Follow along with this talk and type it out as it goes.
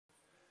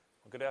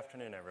Good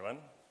afternoon, everyone.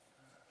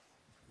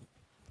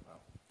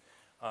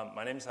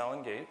 My name is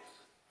Alan Gates,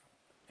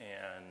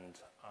 and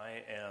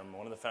I am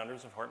one of the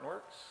founders of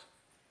Hortonworks.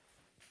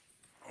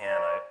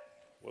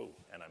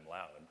 And I'm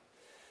loud.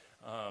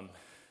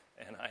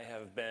 And I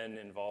have been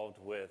involved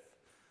with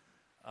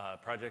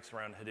projects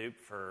around Hadoop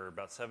for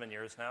about 7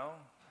 years now.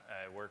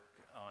 I work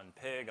on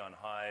Pig, on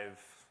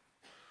Hive,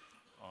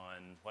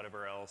 on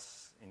whatever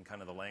else in kind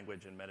of the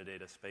language and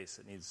metadata space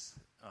that needs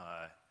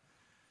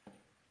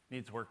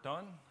worked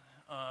on.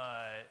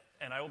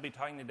 And I will be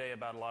talking today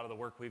about a lot of the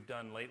work we've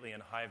done lately in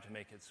Hive to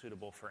make it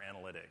suitable for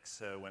analytics.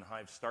 So when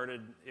Hive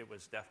started, it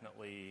was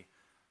definitely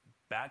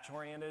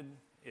batch-oriented.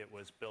 It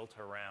was built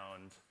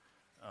around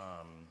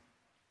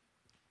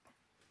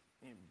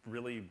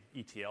really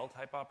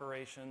ETL-type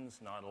operations,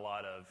 not a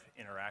lot of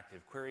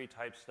interactive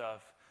query-type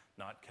stuff,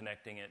 not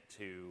connecting it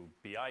to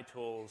BI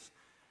tools.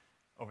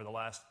 Over the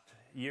last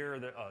year,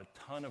 a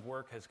ton of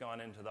work has gone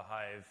into the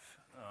Hive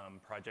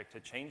project to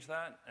change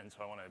that, and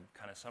so I want to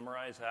kind of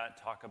summarize that,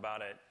 talk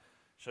about it,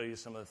 show you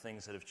some of the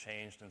things that have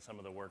changed and some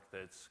of the work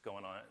that's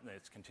going on,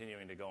 that's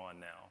continuing to go on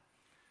now.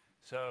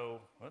 So,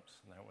 whoops,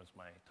 that was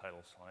my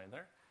title slide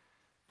there.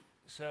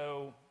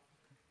 So,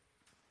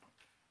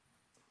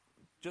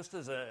 just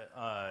as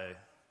a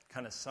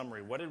kind of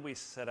summary, what did we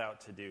set out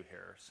to do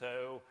here?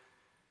 So,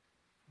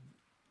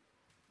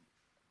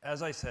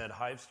 as I said,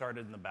 Hive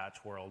started in the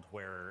batch world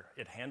where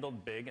it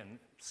handled big and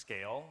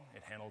scale.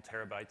 It handled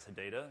terabytes of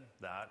data.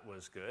 That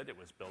was good. It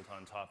was built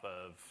on top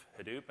of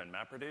Hadoop and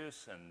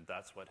MapReduce, and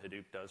that's what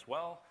Hadoop does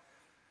well.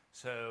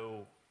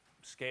 So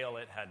scale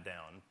it had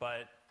down.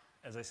 But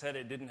as I said,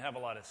 it didn't have a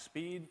lot of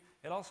speed.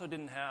 It also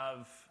didn't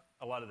have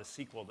a lot of the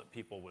SQL that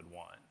people would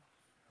want,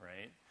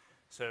 right?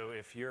 So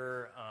if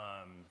you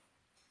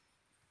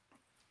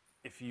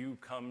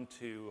come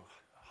to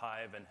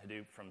Hive and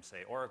Hadoop from,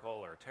 say, Oracle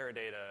or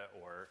Teradata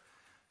or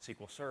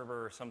SQL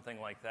Server or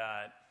something like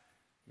that,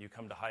 you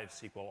come to Hive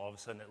SQL, all of a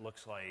sudden it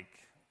looks like,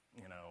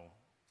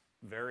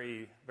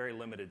 very, very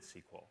limited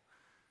SQL.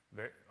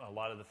 A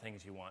lot of the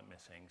things you want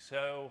missing.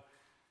 So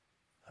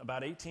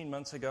about 18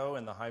 months ago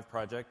in the Hive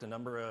project, a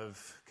number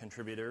of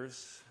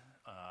contributors,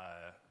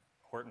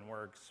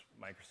 Hortonworks,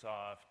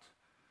 Microsoft,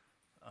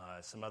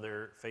 some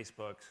other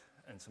Facebook,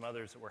 and some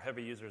others that were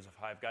heavy users of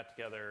Hive got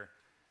together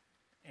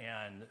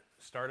and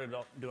started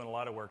doing a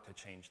lot of work to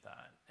change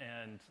that.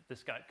 And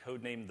this got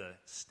codenamed the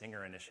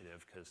Stinger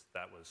Initiative because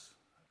that was,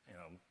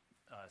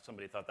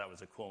 somebody thought that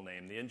was a cool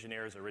name. The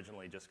engineers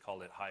originally just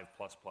called it Hive++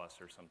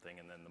 or something,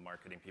 and then the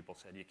marketing people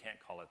said, you can't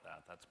call it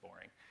that, that's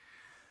boring.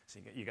 So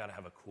you got to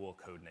have a cool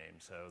code name.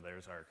 So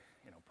there's our,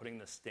 putting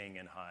the sting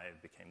in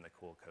Hive became the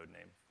cool code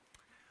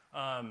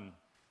name.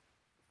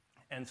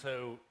 And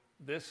so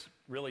this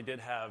really did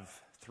have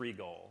 3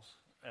 goals.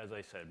 As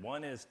I said,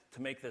 one is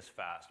to make this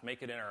fast,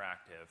 make it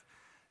interactive.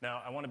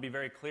 Now, I want to be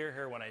very clear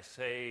here when I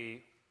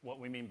say what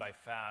we mean by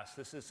fast.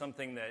 This is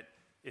something that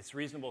it's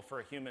reasonable for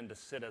a human to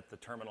sit at the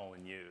terminal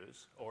and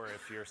use. Or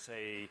if you're,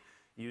 say,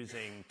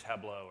 using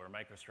Tableau or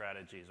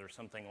MicroStrategies or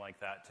something like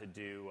that to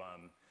do,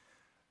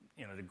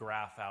 to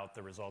graph out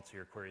the results of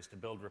your queries, to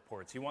build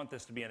reports. You want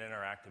this to be an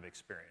interactive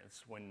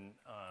experience. When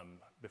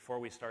before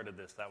we started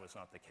this, that was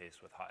not the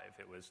case with Hive.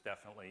 It was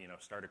definitely,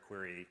 start a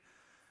query,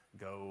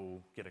 go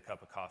get a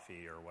cup of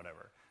coffee or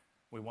whatever.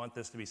 We want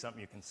this to be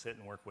something you can sit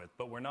and work with,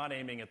 but we're not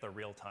aiming at the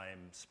real-time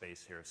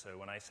space here. So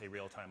when I say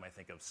real-time, I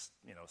think of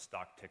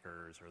stock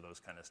tickers or those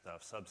kind of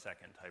stuff,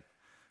 sub-second type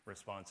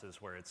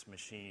responses where it's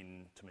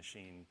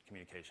machine-to-machine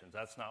communications.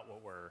 That's not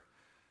what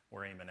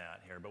we're aiming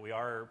at here, but we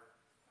are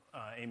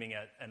aiming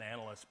at an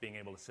analyst being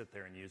able to sit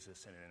there and use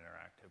this in an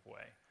interactive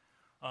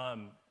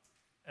way.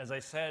 As I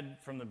said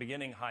from the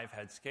beginning, Hive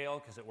had scale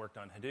because it worked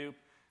on Hadoop.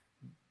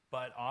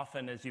 But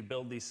often as you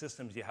build these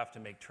systems, you have to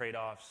make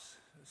trade-offs,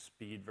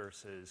 speed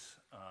versus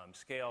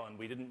scale, and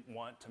we didn't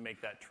want to make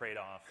that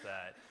trade-off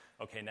that,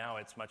 okay, now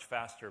it's much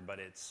faster, but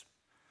it's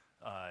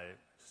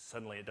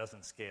suddenly it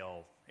doesn't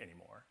scale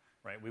anymore,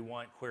 right? We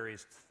want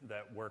queries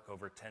that work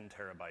over 10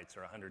 terabytes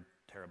or 100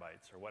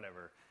 terabytes or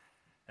whatever,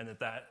 and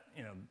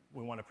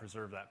we want to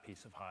preserve that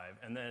piece of Hive.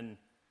 And then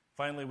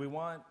finally, we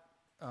want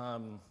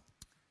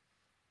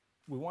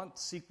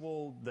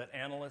SQL that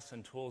analysts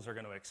and tools are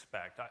going to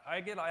expect.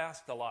 I get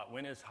asked a lot,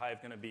 when is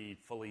Hive going to be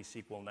fully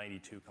SQL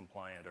 92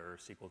 compliant or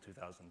SQL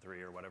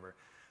 2003 or whatever?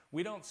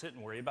 We don't sit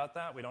and worry about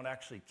that. We don't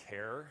actually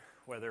care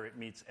whether it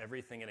meets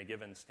everything in a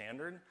given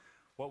standard.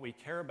 What we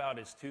care about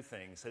is 2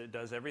 things, that it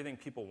does everything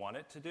people want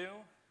it to do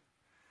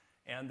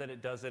and that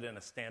it does it in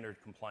a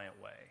standard compliant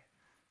way.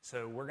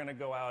 So we're going to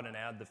go out and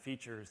add the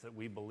features that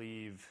we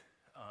believe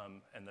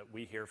and that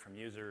we hear from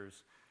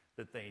users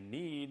that they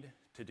need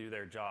to do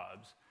their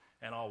jobs.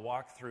 And I'll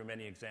walk through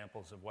many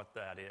examples of what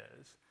that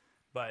is.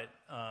 But,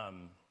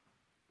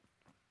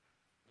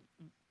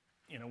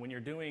 when you're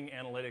doing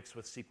analytics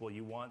with SQL,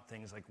 you want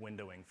things like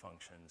windowing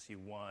functions. You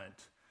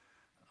want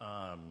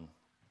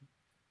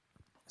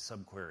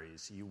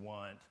subqueries. You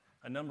want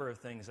a number of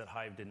things that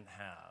Hive didn't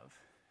have.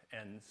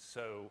 And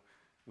so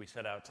we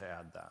set out to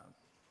add that.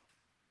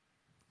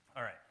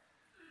 All right.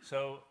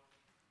 So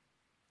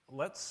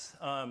let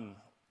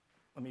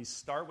me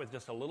start with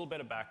just a little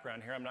bit of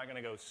background here. I'm not going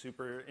to go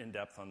super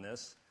in-depth on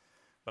this,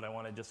 but I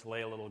want to just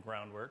lay a little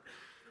groundwork.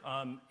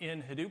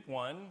 In Hadoop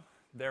 1,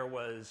 there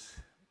was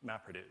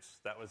MapReduce.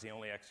 That was the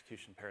only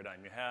execution paradigm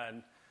you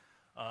had.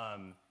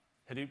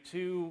 Hadoop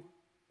 2,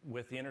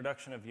 with the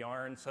introduction of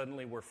Yarn,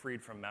 suddenly we're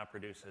freed from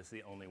MapReduce as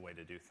the only way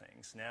to do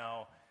things.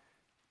 Now,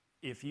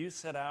 if you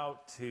set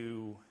out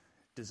to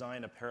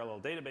design a parallel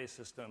database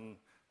system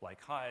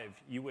like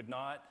Hive, you would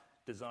not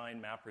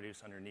design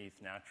MapReduce underneath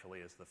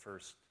naturally as the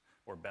first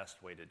or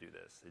best way to do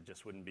this. It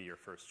just wouldn't be your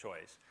first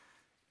choice.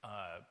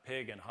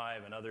 Pig and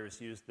Hive and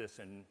others used this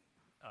in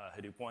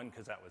Hadoop 1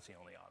 because that was the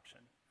only option,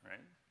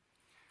 right?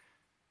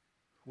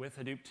 With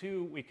Hadoop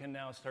 2, we can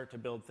now start to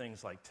build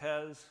things like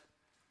Tez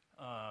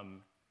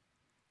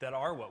that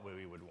are what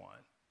we would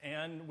want.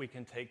 And we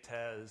can take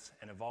Tez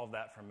and evolve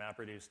that from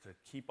MapReduce to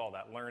keep all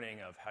that learning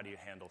of how do you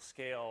handle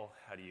scale,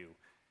 how do you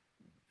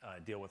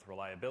deal with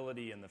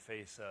reliability in the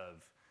face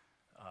of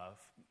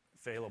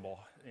failable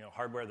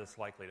hardware that's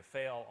likely to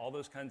fail, all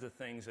those kinds of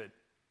things that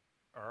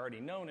are already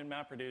known in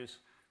MapReduce.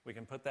 We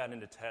can put that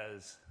into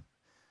Tez,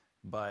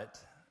 but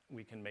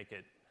we can make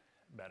it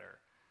better.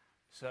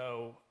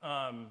 So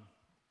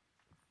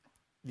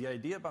the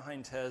idea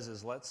behind Tez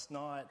is let's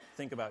not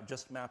think about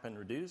just map and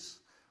reduce.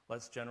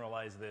 Let's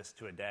generalize this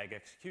to a DAG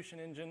execution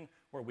engine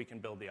where we can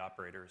build the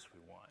operators we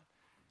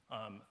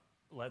want.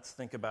 Let's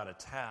think about a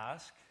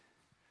task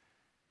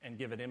and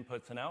give it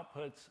inputs and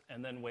outputs,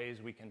 and then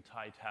ways we can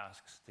tie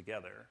tasks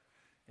together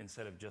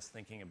instead of just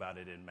thinking about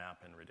it in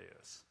map and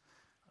reduce.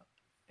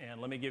 And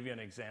let me give you an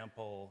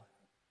example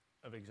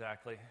of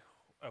exactly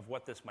of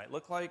what this might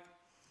look like.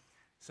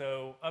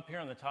 So up here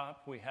on the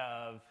top, we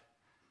have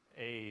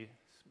a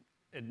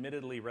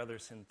admittedly rather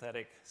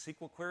synthetic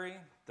SQL query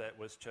that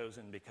was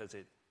chosen because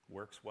it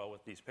works well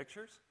with these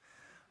pictures.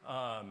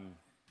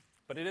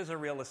 But it is a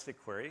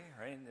realistic query,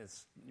 right?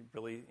 It's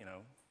really,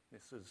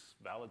 this is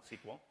valid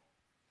SQL.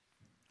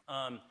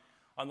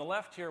 On the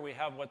left here, we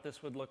have what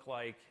this would look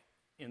like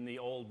in the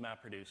old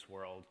MapReduce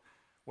world,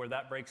 where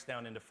that breaks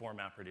down into 4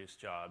 MapReduce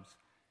jobs.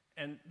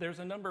 And there's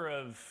a number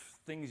of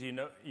things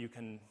you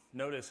can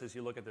notice as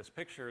you look at this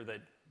picture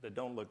that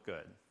don't look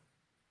good.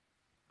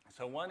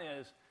 So one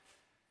is,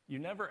 you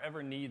never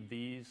ever need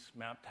these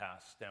map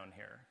tasks down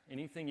here.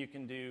 Anything you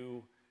can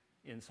do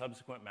in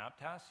subsequent map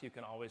tasks, you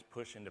can always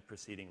push into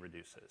preceding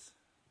reduces,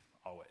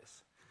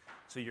 always.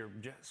 So you're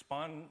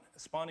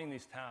spawning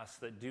these tasks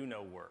that do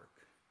no work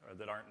or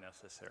that aren't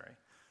necessary.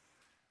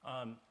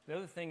 The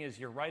other thing is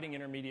you're writing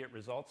intermediate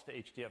results to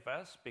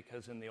HDFS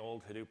because in the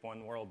old Hadoop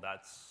 1 world,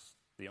 that's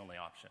the only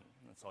option.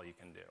 That's all you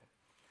can do.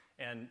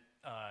 And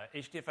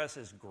HDFS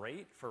is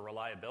great for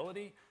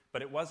reliability,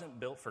 but it wasn't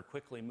built for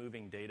quickly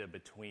moving data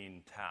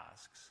between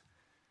tasks.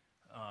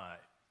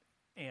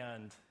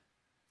 And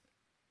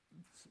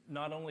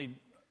not only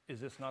is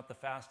this not the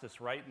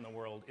fastest write in the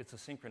world, it's a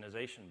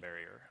synchronization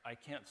barrier. I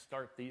can't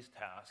start these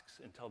tasks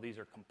until these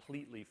are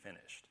completely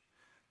finished.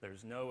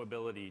 There's no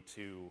ability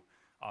to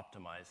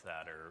optimize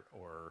that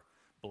or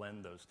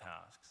blend those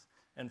tasks.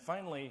 And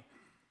finally,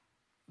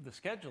 the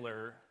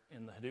scheduler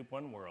in the Hadoop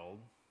 1 world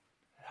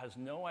has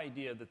no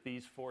idea that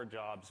these 4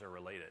 jobs are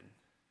related.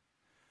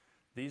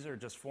 These are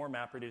just 4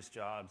 MapReduce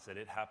jobs that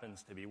it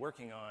happens to be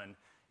working on.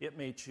 It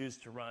may choose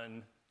to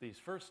run these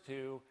first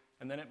 2,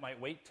 and then it might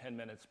wait 10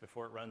 minutes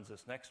before it runs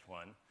this next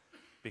one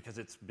because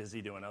it's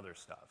busy doing other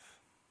stuff.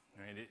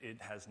 Right? It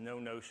has no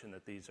notion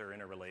that these are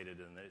interrelated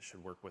and that it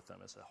should work with them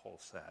as a whole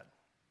set.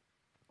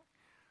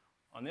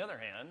 On the other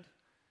hand,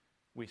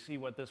 we see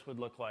what this would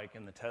look like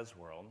in the Tez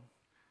world,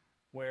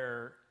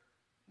 where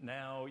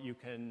now you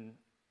can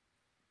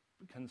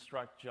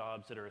construct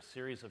jobs that are a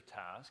series of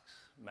tasks,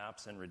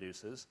 maps and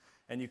reduces,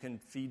 and you can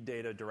feed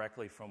data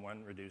directly from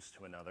one reduce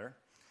to another.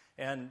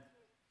 And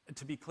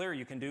to be clear,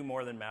 you can do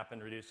more than map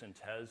and reduce in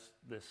Tez.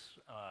 This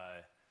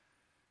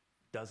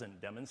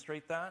doesn't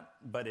demonstrate that,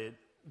 but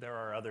there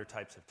are other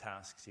types of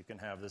tasks you can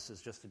have. This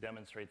is just to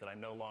demonstrate that I'm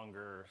no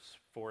longer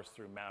forced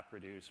through map,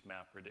 reduce,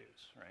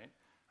 right?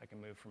 I can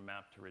move from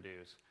map to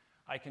reduce.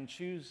 I can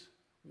choose,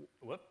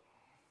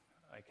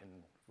 I can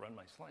run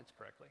my slides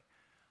correctly.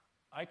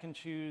 I can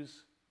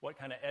choose what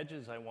kind of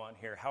edges I want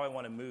here, how I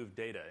want to move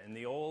data. In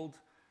the old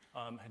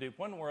Hadoop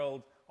 1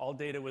 world, all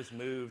data was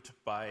moved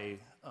by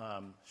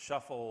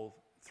shuffle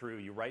through.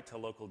 You write to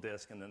local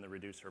disk, and then the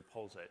reducer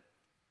pulls it.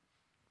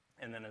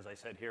 And then, as I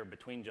said here,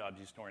 between jobs,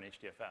 you store in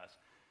HDFS.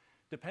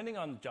 Depending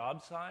on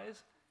job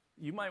size,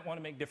 you might want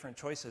to make different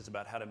choices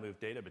about how to move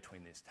data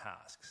between these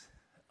tasks.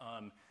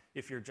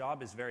 If your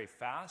job is very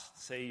fast,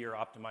 say your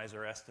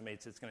optimizer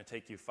estimates it's going to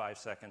take you 5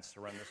 seconds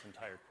to run this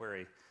entire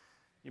query,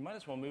 you might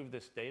as well move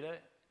this data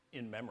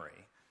in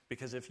memory.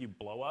 Because if you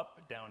blow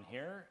up down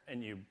here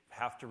and you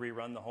have to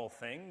rerun the whole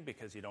thing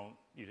because you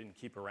didn't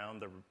keep around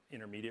the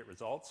intermediate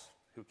results,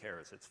 who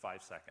cares? It's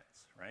 5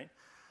 seconds, right?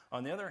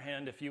 On the other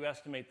hand, if you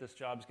estimate this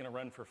job is going to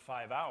run for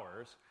 5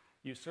 hours,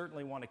 you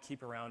certainly want to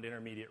keep around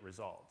intermediate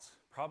results,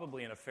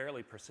 probably in a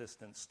fairly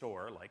persistent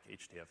store like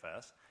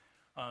HDFS,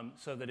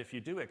 so that if you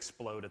do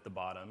explode at the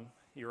bottom,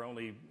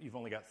 you've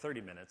only got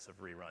 30 minutes of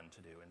rerun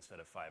to do instead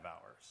of 5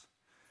 hours,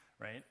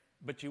 right?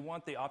 But you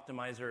want the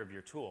optimizer of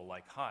your tool,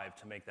 like Hive,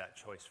 to make that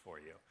choice for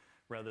you,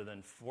 rather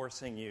than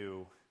forcing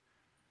you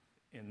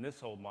in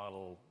this old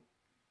model,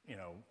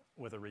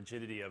 with a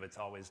rigidity of it's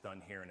always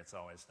done here and it's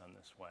always done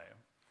this way.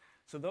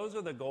 So those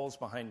are the goals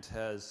behind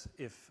TES.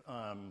 If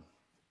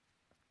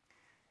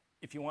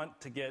you want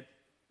to get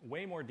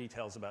way more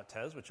details about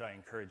TES, which I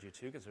encourage you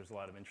to because there's a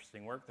lot of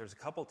interesting work, there's a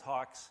couple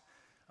talks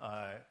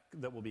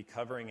that will be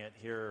covering it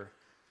here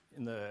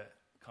in the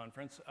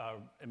conference.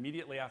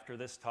 Immediately after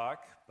this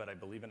talk, but I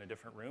believe in a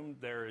different room,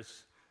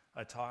 there's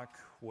a talk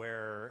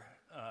where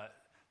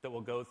that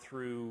will go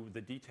through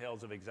the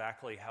details of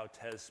exactly how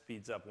TES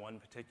speeds up one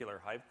particular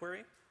Hive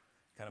query,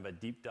 kind of a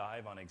deep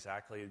dive on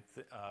exactly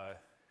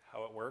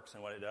how it works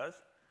and what it does.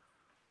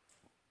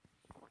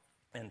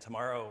 And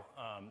tomorrow,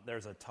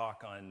 there's a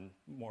talk on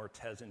more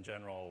TES in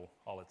general,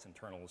 all its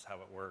internals, how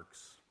it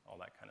works, all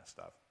that kind of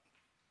stuff.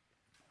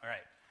 All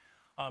right.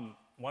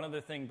 One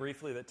other thing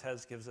briefly that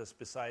TES gives us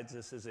besides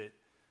this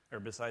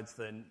besides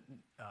the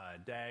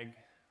DAG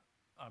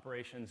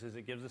operations is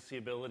it gives us the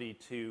ability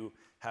to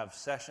have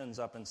sessions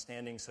up and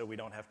standing so we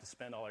don't have to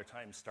spend all our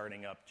time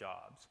starting up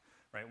jobs,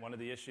 right? One of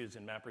the issues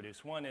in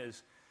MapReduce 1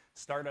 is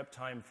startup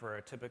time for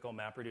a typical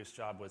MapReduce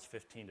job was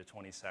 15 to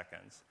 20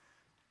 seconds.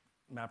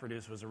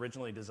 MapReduce was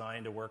originally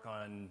designed to work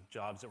on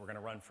jobs that were going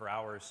to run for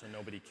hours, so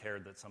nobody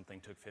cared that something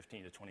took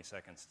 15 to 20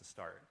 seconds to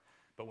start.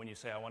 But when you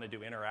say, I want to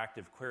do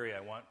interactive query,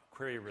 I want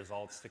query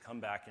results to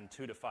come back in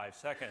 2 to 5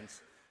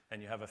 seconds,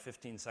 and you have a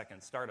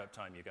 15-second startup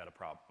time, you got a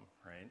problem,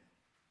 right?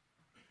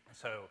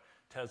 So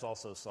TES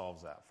also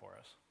solves that for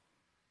us.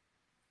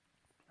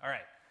 All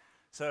right,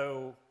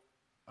 so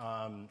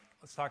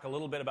let's talk a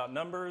little bit about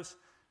numbers.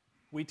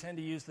 We tend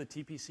to use the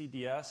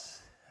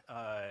TPC-DS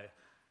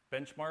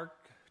benchmark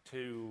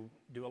to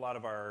do a lot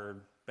of our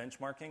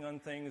benchmarking on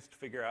things to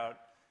figure out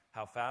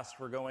how fast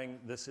we're going.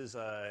 This is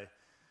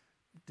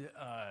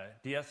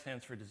DS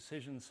stands for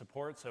decision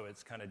support, so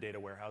it's kind of data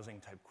warehousing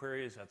type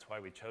queries. That's why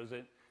we chose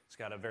it. It's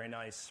got a very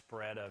nice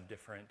spread of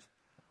different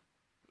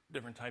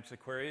types of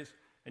queries.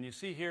 And you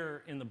see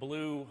here in the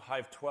blue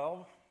Hive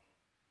 12,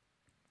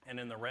 and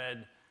in the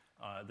red,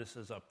 this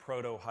is a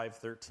proto Hive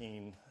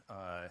 13.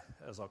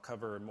 As I'll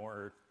cover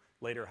more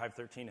later, Hive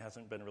 13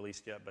 hasn't been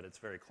released yet, but it's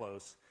very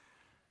close.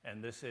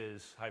 And this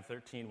is Hive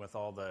 13 with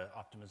all the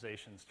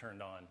optimizations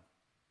turned on.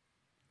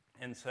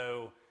 And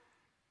so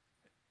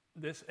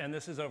this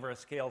is over a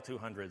scale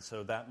 200,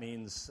 so that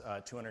means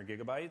 200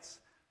 gigabytes.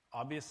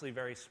 Obviously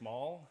very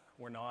small.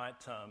 We're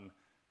not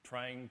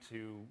trying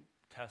to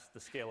test the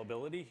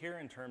scalability here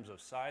in terms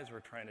of size. We're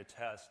trying to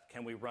test,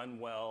 can we run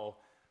well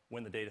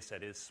when the data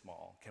set is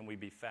small? Can we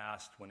be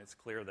fast when it's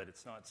clear that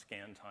it's not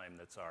scan time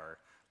that's our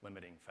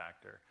limiting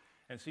factor?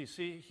 And so you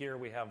see here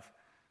we have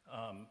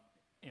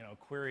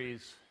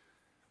queries,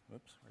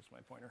 whoops, where's my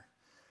pointer?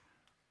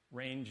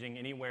 Ranging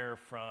anywhere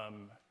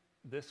from,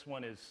 this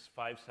one is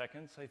 5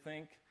 seconds, I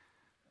think,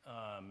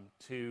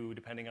 to,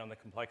 depending on the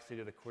complexity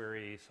of the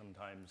query,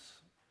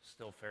 sometimes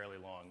still fairly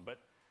long. But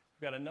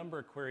we've got a number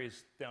of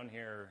queries down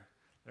here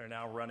that are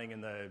now running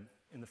in the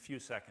few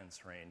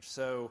seconds range.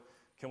 So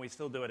can we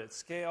still do it at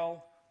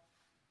scale?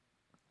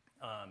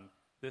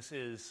 This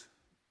is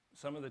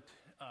some of the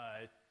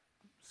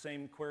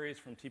same queries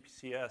from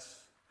TPC-DS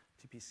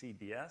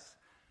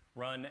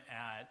run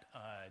at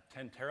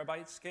 10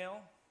 terabyte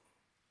scale.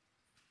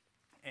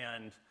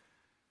 And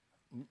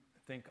I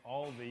think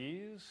all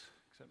these,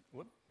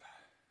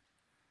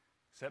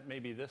 except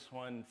maybe this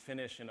one,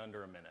 finish in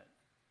under a minute.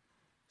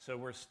 So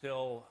we're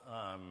still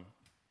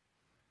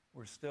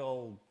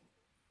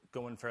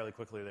going fairly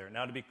quickly there.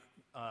 Now, to be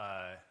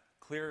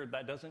clear,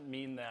 that doesn't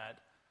mean that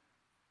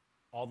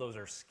all those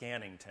are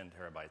scanning 10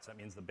 terabytes. That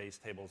means the base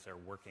tables they're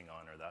working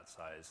on are that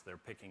size. They're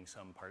picking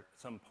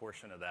some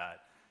portion of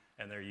that,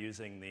 and they're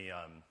using the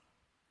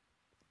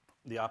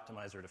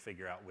optimizer to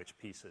figure out which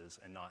pieces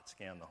and not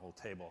scan the whole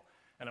table.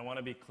 And I want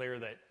to be clear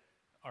that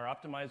our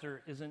optimizer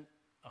isn't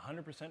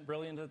 100%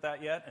 brilliant at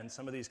that yet, and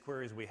some of these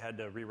queries we had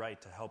to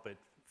rewrite to help it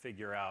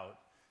figure out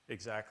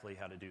exactly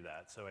how to do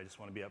that. So I just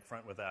want to be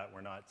upfront with that.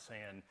 We're not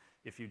saying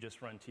if you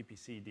just run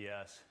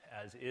TPC-DS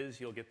as is,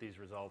 you'll get these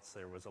results.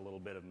 There was a little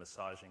bit of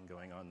massaging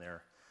going on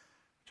there,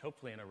 which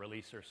hopefully in a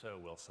release or so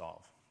we'll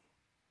solve.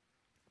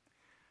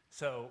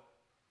 So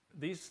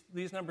these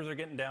numbers are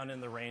getting down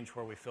in the range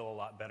where we feel a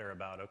lot better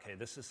about, okay,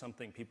 this is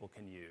something people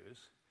can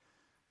use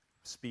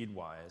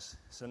speed-wise.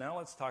 So now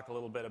let's talk a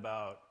little bit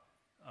about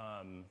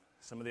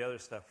some of the other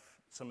stuff,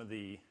 some of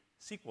the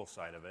SQL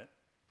side of it.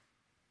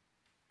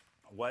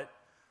 What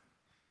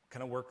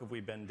kind of work have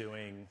we been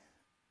doing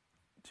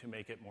to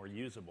make it more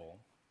usable?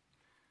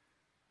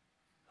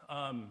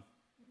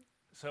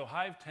 So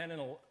Hive 10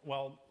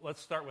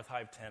 let's start with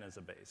Hive 10 as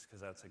a base,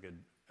 because that's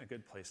a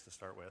good place to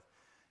start with.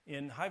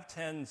 In Hive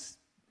 10,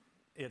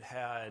 it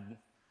had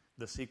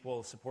the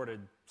SQL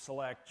supported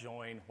select,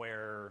 join,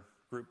 where,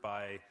 group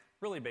by,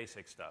 really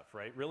basic stuff,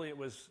 right? Really, it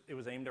was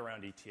aimed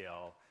around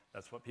ETL.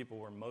 That's what people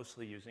were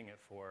mostly using it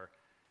for.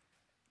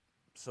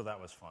 so that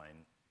was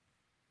fine.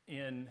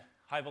 In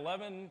Hive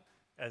 11,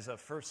 as a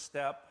first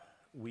step,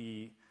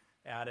 we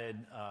added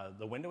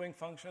the windowing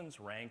functions,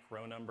 rank,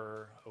 row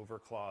number,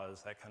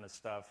 overclause, that kind of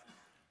stuff.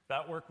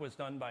 That work was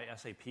done by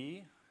SAP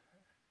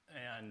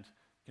and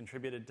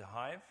contributed to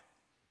Hive.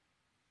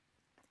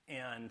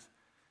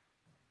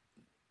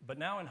 But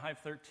now in Hive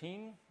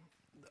 13,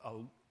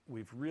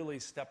 we've really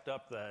stepped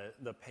up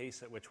the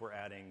pace at which we're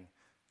adding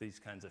these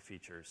kinds of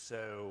features.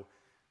 So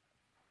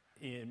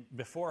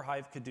before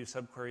Hive could do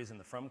subqueries in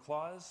the from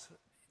clause,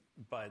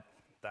 but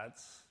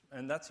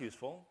that's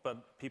useful,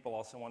 but people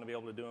also want to be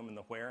able to do them in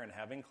the where and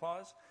having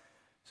clause.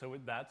 So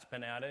that's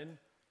been added.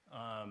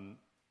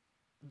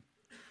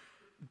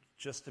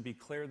 Just to be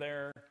clear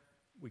there,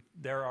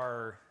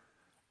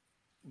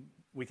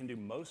 we can do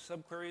most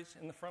subqueries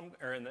in the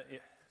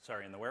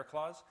in the where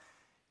clause.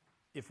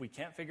 If we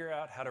can't figure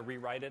out how to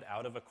rewrite it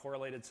out of a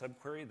correlated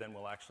subquery, then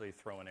we'll actually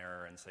throw an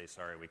error and say,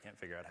 sorry, we can't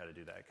figure out how to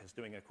do that. Because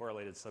doing a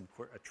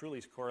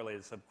truly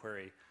correlated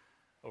subquery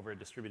over a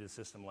distributed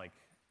system like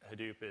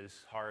Hadoop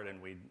is hard,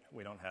 and we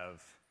don't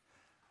have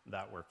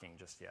that working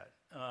just yet.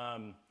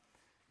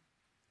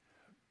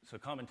 So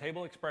common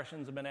table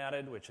expressions have been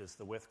added, which is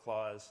the with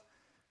clause.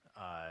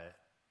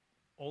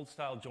 Old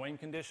style join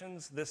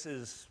conditions. This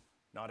is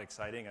not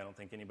exciting. I don't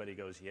think anybody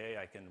goes, yay,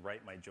 I can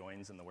write my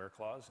joins in the where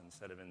clause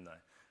instead of in the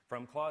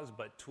from clause,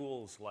 but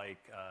tools like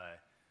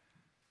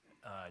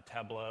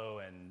Tableau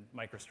and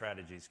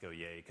MicroStrategies go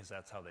yay, because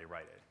that's how they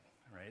write it,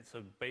 right?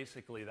 So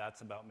basically,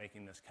 that's about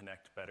making this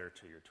connect better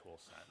to your tool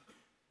set.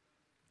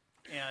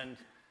 And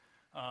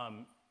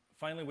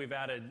finally, we've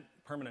added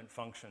permanent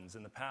functions.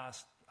 In the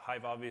past,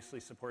 Hive obviously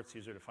supports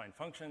user-defined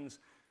functions,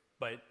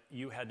 but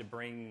you had to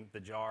bring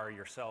the jar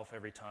yourself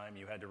every time.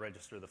 You had to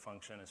register the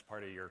function as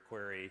part of your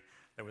query.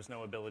 There was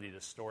no ability to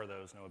store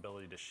those, no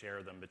ability to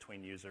share them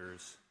between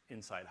users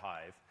inside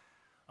Hive.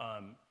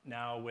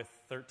 Now with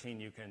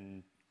 13,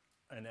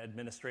 an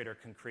administrator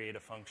can create a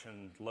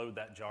function, load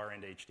that jar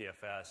into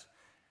HDFS,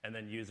 and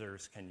then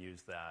users can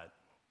use that,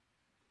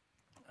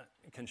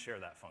 can share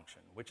that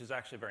function, which is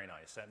actually very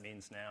nice. That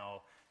means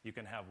now you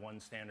can have one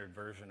standard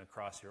version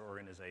across your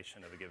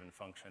organization of a given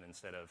function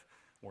instead of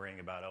worrying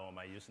about, oh, am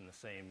I using the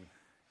same,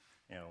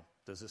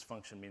 does this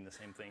function mean the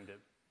same thing to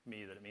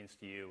me that it means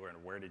to you, or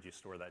where did you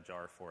store that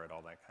jar for it,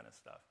 all that kind of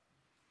stuff.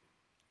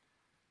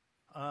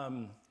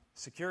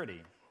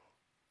 Security.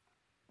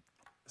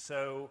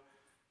 So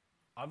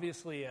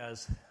obviously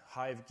as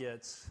Hive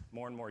gets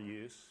more and more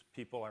use,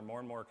 people are more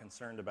and more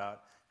concerned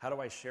about how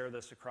do I share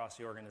this across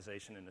the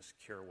organization in a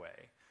secure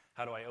way?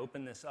 How do I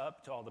open this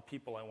up to all the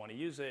people I want to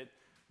use it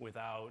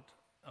without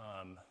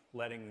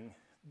letting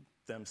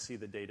them see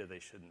the data they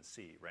shouldn't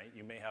see, right?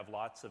 You may have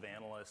lots of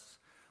analysts,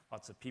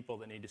 lots of people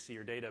that need to see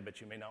your data,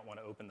 but you may not want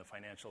to open the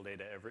financial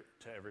data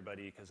to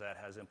everybody because that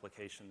has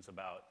implications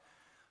about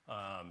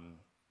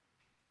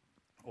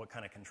what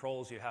kind of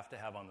controls you have to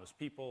have on those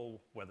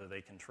people, whether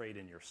they can trade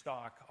in your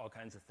stock, all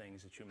kinds of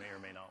things that you may or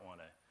may not want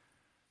to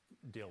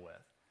deal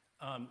with.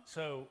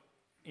 So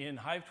in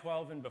Hive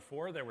 12 and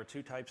before, there were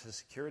two types of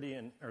security,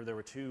 there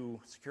were two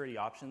security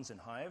options in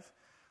Hive.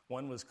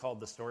 One was called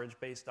the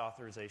storage-based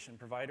authorization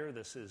provider.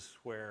 This is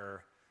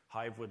where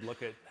Hive would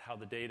look at how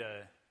the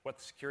data, what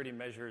the security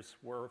measures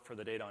were for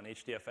the data on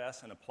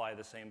HDFS and apply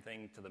the same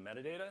thing to the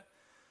metadata.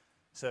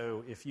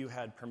 So if you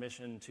had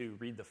permission to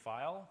read the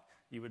file,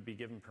 you would be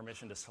given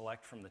permission to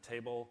select from the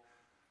table.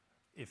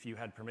 If you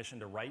had permission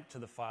to write to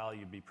the file,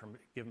 you'd be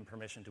given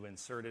permission to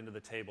insert into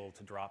the table,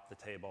 to drop the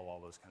table, all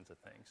those kinds of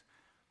things.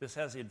 This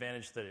has the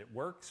advantage that it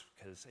works,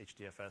 because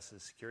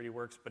HDFS's security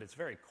works, but it's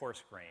very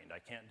coarse-grained. I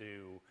can't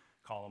do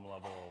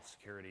column-level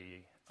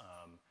security.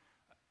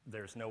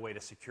 There's no way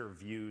to secure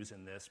views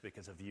in this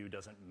because a view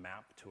doesn't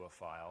map to a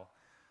file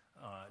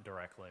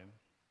directly.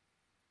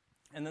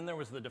 And then there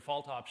was the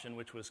default option,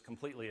 which was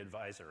completely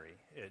advisory.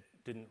 It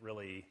didn't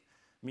really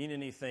mean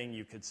anything.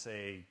 You could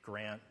say,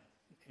 grant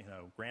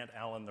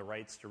Alan the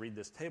rights to read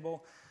this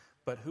table,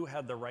 but who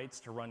had the rights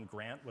to run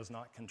grant was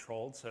not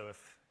controlled. So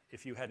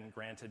if you hadn't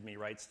granted me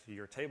rights to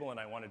your table and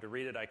I wanted to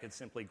read it, I could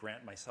simply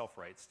grant myself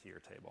rights to your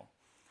table.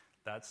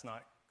 That's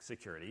not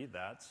security.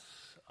 That's,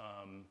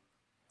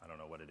 I don't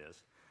know what it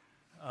is.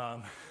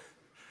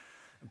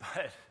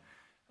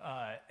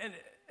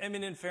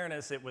 In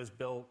fairness, it was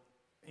built,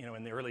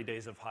 in the early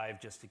days of Hive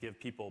just to give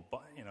people,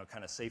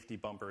 kind of safety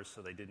bumpers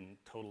so they didn't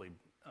totally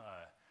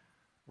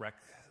wreck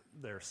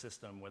their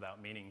system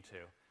without meaning to.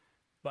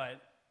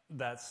 But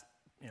that's,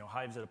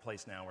 Hive's at a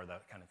place now where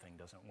that kind of thing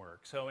doesn't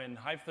work. So in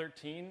Hive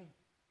 13,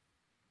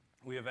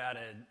 we have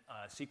added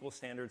SQL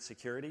standard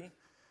security,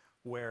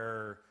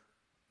 where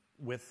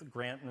with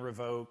grant and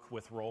revoke,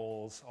 with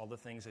roles, all the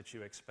things that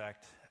you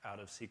expect out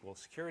of SQL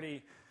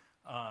security.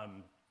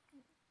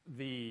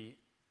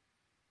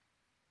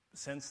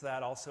 Since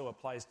that also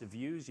applies to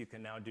views, you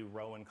can now do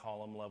row and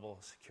column level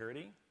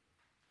security.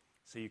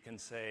 So you can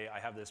say, I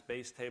have this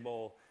base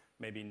table,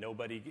 maybe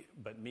nobody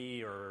but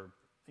me or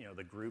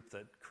the group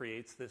that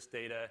creates this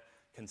data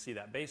can see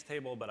that base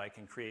table, but I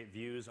can create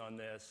views on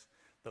this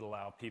that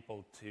allow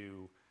people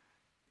to,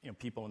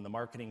 people in the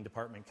marketing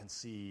department can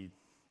see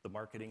the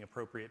marketing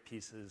appropriate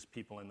pieces.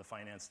 People in the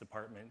finance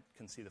department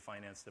can see the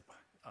finance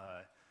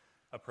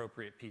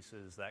appropriate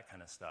pieces, that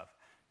kind of stuff.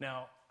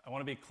 Now, I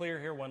want to be clear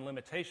here, one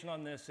limitation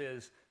on this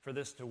is for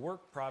this to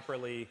work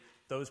properly,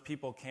 those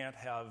people can't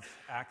have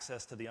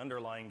access to the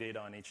underlying data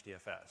on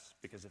HDFS,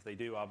 because if they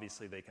do,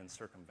 obviously they can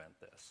circumvent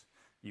this.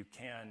 You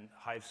can,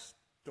 Hive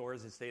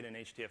stores its data in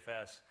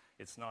HDFS.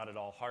 It's not at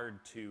all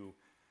hard to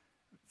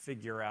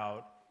figure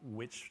out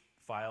which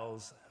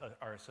files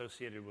are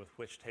associated with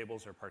which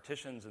tables or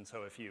partitions, and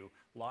so if you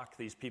lock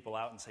these people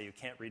out and say you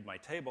can't read my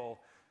table,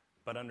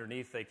 but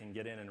underneath they can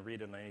get in and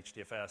read it in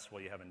HDFS,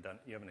 well, you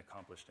haven't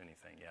accomplished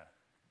anything yet.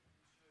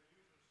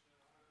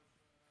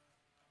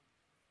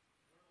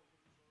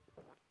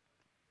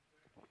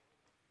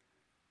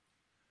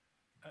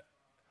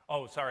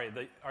 Oh, sorry.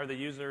 Are the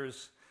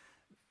users?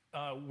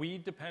 We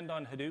depend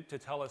on Hadoop to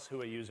tell us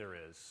who a user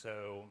is.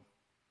 So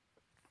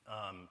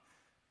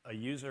a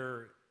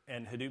user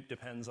and Hadoop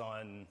depends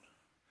on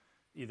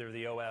either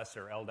the OS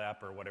or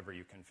LDAP or whatever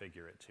you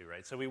configure it to,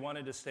 right? So we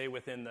wanted to stay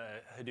within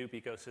the Hadoop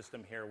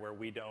ecosystem here where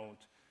we don't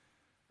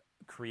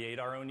create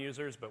our own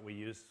users, but we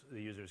use the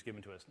users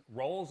given to us.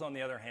 Roles, on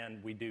the other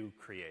hand, we do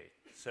create.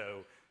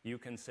 So you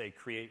can say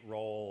create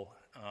role,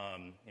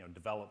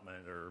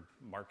 development or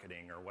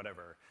marketing or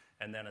whatever,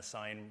 and then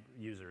assign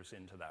users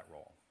into that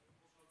role.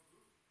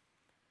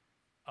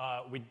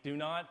 We do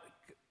not,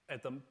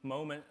 at the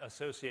moment,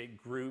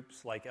 associate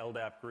groups like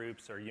LDAP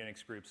groups or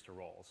Unix groups to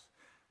roles.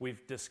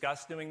 We've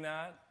discussed doing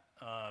that.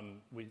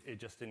 It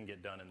just didn't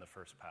get done in the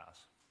first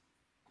pass.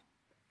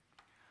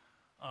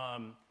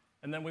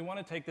 And then we want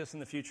to take this in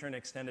the future and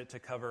extend it to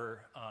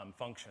cover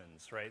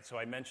functions, right? So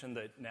I mentioned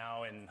that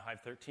now in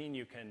Hive 13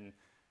 you can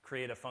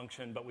create a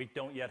function, but we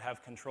don't yet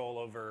have control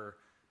over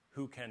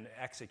who can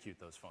execute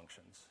those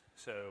functions.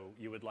 So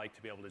you would like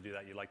to be able to do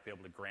that. You'd like to be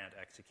able to grant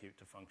execute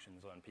to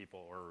functions on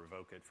people or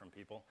revoke it from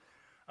people.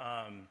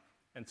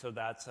 And so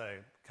that's a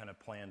kind of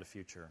planned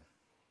future.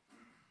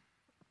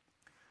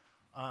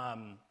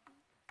 All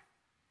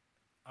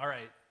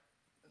right.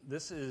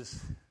 This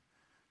is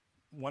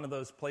one of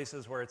those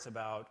places where it's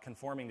about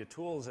conforming to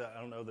tools. I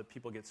don't know that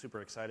people get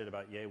super excited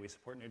about, yay, we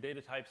support new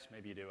data types.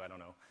 Maybe you do, I don't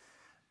know.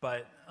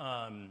 But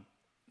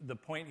the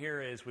point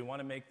here is we want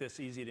to make this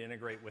easy to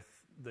integrate with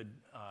the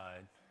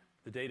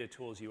data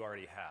tools you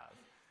already have.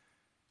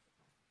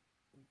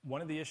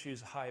 One of the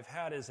issues Hive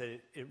had is that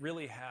it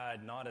really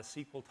had not a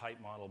SQL type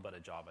model, but a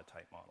Java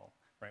type model,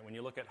 right? When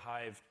you look at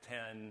Hive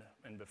 10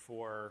 and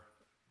before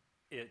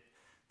it,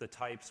 the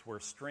types were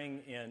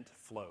string, int,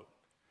 float.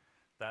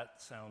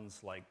 That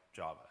sounds like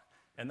Java.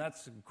 And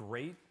that's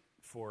great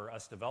for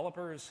us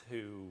developers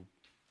who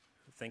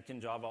think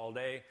in Java all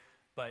day,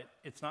 but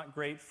it's not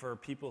great for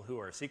people who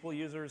are SQL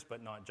users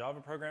but not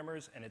Java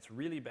programmers, and it's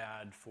really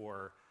bad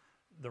for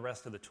the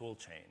rest of the tool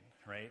chain,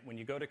 right? When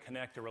you go to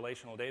connect a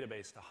relational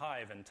database to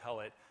Hive and tell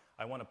it,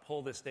 I want to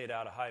pull this data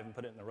out of Hive and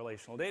put it in the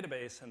relational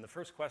database, and the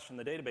first question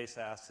the database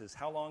asks is,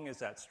 how long is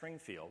that string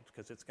field?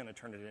 Because it's going to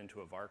turn it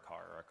into a varchar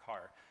or a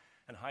char.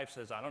 And Hive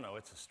says, I don't know,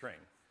 it's a string.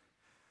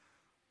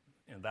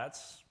 And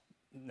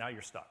now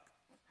you're stuck,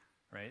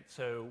 right?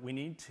 So we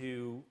need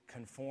to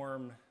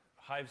conform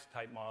Hive's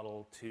type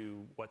model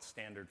to what's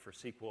standard for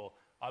SQL,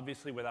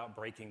 obviously without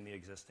breaking the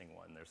existing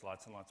one. There's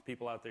lots and lots of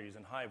people out there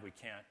using Hive. We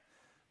can't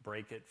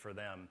break it for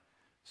them.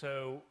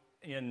 So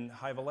in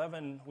Hive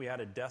 11, we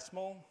added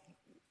decimal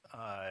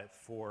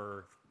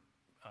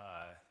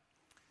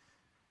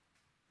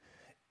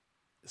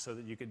so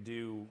that you could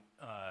do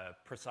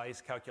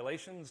precise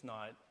calculations,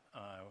 not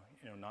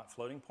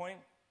floating point.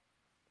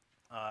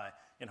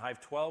 In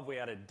Hive 12, we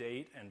added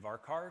date and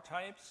varchar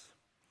types.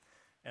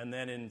 And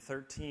then in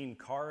 13,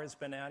 char has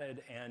been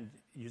added and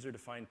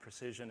user-defined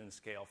precision and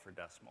scale for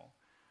decimal.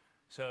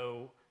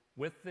 So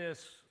with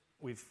this,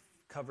 we've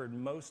covered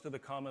most of the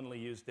commonly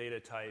used data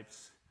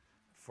types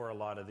for a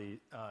lot of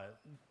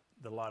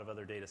a lot of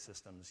other data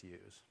systems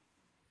use.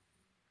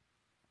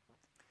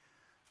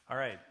 All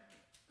right.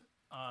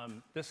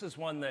 This is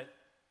one that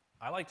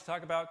I like to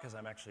talk about because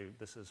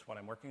this is what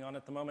I'm working on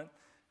at the moment.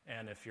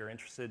 And if you're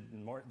interested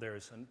in more,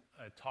 there's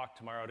a talk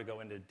tomorrow to go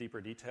into deeper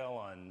detail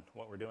on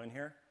what we're doing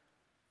here.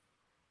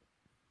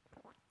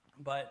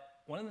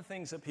 But one of the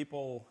things that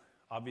people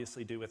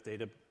obviously do with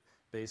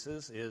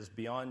databases is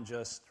beyond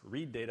just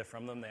read data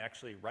from them, they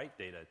actually write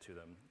data to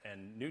them,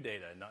 and new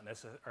data,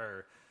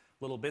 or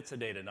little bits of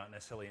data, not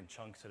necessarily in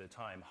chunks at a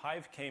time.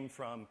 Hive came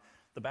from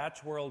the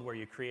batch world where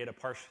you create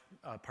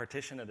a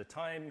partition at a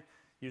time,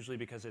 usually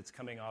because it's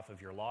coming off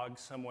of your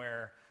logs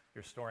somewhere.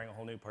 You're storing a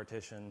whole new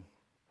partition.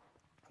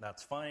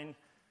 That's fine,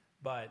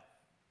 but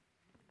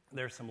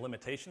there's some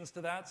limitations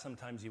to that.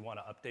 Sometimes you want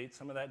to update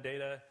some of that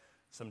data.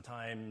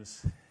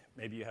 Sometimes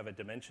maybe you have a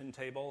dimension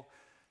table.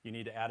 You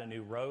need to add a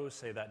new row.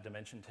 Say that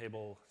dimension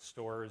table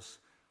stores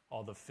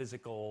all the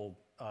physical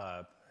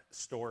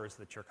stores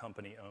that your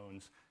company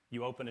owns.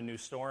 You open a new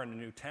store in a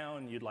new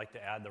town. You'd like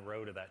to add the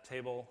row to that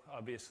table,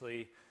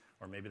 obviously,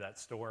 or maybe that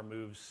store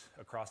moves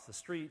across the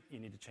street. You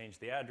need to change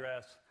the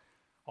address,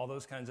 all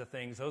those kinds of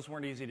things. Those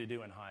weren't easy to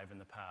do in Hive in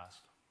the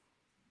past.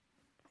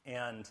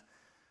 And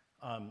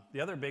The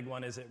other big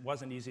one is it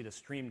wasn't easy to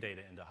stream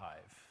data into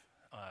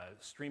Hive.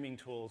 Streaming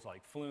tools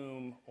like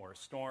Flume or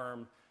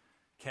Storm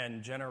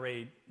can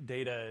generate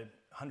data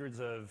hundreds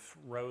of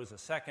rows a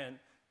second.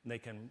 And they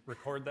can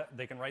record that.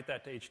 They can write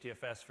that to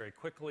HDFS very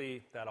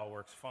quickly. That all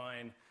works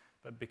fine.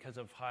 But because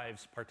of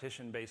Hive's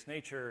partition-based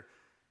nature,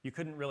 you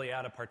couldn't really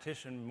add a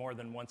partition more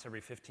than once every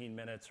 15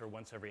 minutes or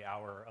once every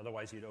hour.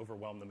 Otherwise, you'd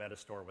overwhelm the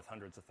metastore with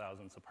hundreds of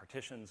thousands of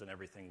partitions, and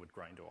everything would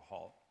grind to a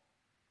halt.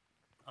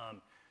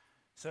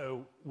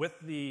 So with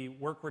the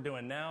work we're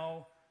doing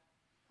now,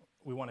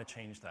 we want to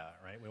change that,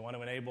 right? We want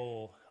to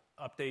enable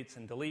updates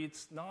and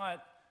deletes,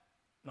 not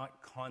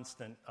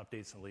constant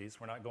updates and deletes.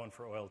 We're not going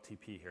for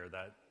OLTP here.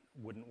 That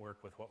wouldn't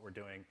work with what we're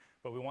doing.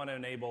 But we want to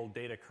enable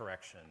data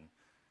correction.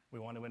 We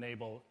want to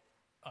enable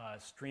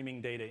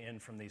streaming data in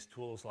from these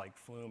tools like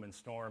Flume and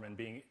Storm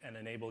and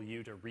enable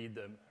you to read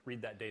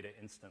that data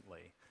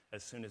instantly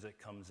as soon as it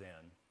comes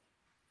in.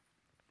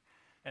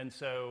 And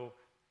so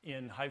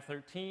in Hive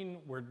 13,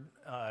 we're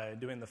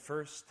doing the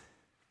first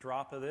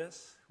drop of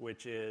this,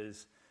 which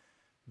is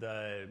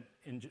the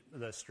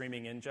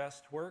streaming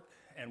ingest work,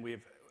 and we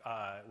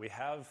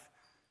have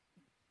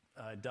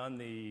done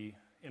the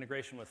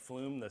integration with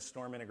Flume. The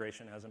Storm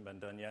integration hasn't been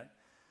done yet.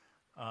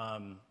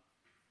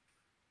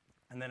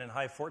 And then in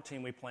Hive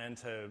 14, we plan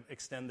to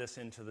extend this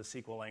into the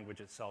SQL language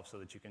itself so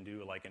that you can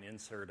do like an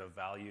insert of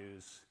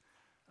values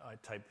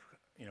type,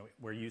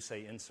 where you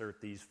say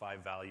insert these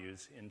 5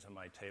 values into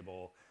my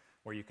table,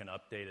 where you can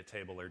update a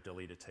table or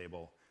delete a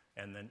table,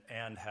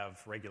 and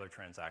have regular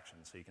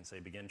transactions. So you can say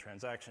begin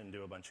transaction,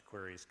 do a bunch of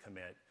queries,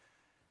 commit,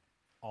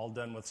 all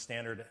done with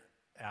standard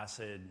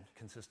ACID,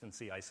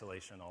 consistency,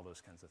 isolation, all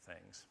those kinds of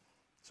things.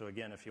 So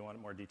again, if you want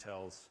more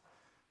details,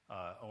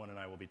 Owen and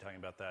I will be talking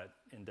about that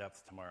in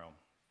depth tomorrow.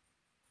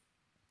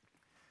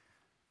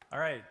 All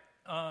right,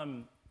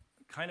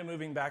 kind of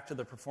moving back to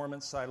the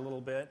performance side a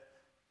little bit.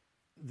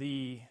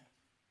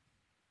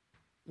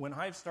 When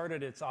Hive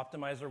started, its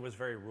optimizer was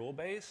very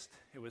rule-based.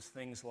 It was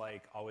things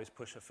like always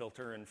push a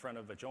filter in front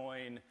of a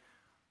join,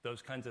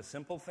 those kinds of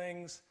simple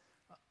things.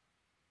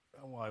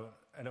 Well,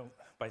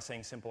 by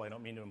saying simple, I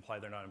don't mean to imply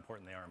they're not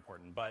important. They are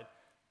important. But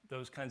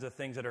those kinds of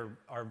things that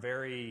are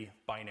very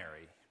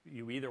binary.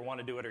 You either want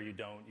to do it or you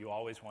don't. You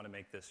always want to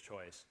make this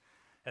choice.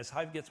 As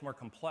Hive gets more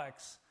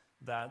complex,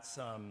 that's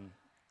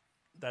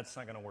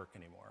not going to work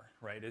anymore,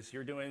 right? As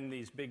you're doing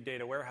these big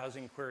data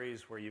warehousing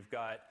queries where you've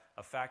got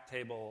a fact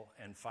table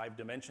and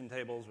 5-dimension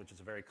tables, which is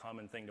a very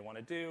common thing to want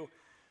to do,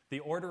 the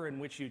order in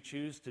which you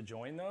choose to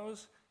join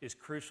those is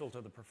crucial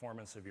to the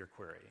performance of your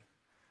query.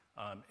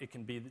 It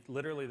can be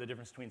literally the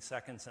difference between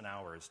seconds and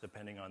hours,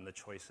 depending on the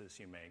choices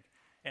you make.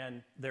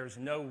 And there's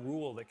no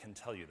rule that can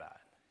tell you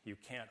that. You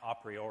can't a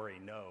priori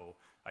know,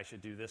 I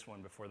should do this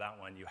one before that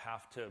one. You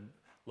have to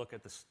look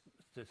at the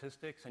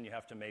statistics, and you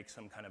have to make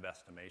some kind of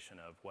estimation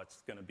of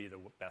what's going to be the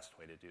best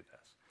way to do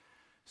this.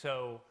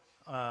 So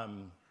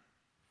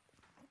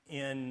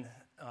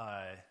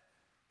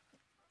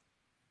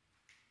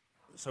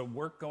so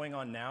work going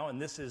on now,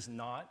 and this is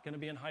not going to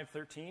be in Hive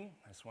 13,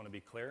 I just want to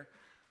be clear,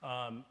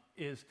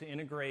 is to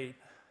integrate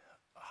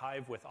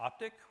Hive with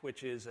Optic,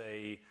 which is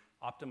a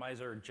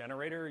optimizer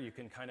generator. You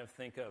can kind of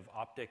think of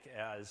Optic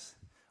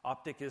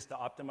is to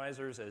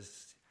optimizers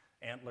as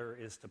Antler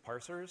is to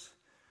parsers.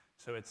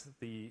 So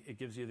it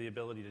gives you the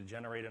ability to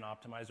generate an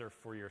optimizer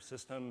for your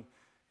system.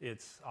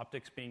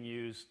 Optic's being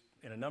used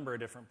in a number of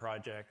different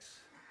projects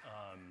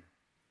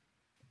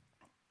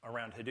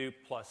around Hadoop,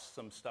 plus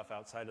some stuff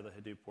outside of the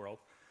Hadoop world.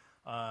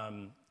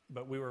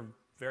 But we were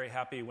very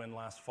happy when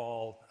last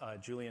fall,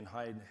 Julian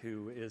Hyde,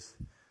 who is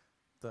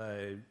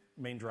the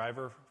main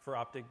driver for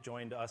Optic,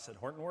 joined us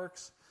at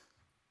Hortonworks,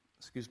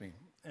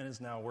 and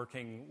is now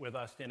working with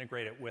us to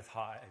integrate it with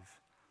Hive.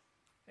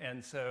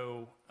 And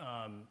so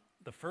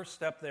the first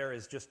step there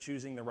is just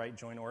choosing the right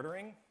join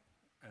ordering,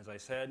 as I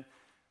said.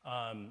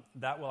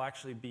 That will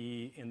actually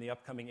be in the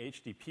upcoming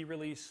HDP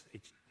release.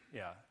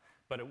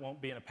 But it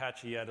won't be in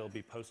Apache yet. It'll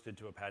be posted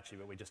to Apache,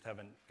 but we just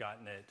haven't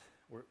gotten it.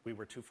 We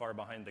were too far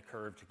behind the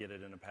curve to get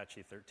it in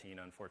Apache 13,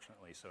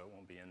 unfortunately, so it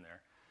won't be in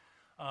there.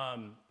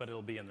 But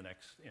it'll be in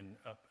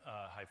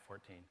Hive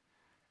 14.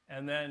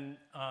 And then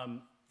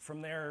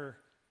from there,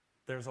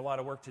 there's a lot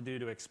of work to do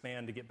to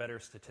expand to get better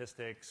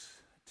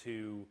statistics,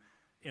 to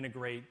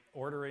integrate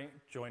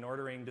join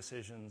ordering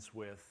decisions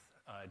with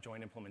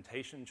join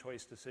implementation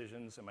choice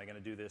decisions. Am I going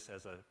to do this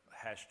as a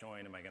hash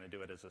join? Am I going to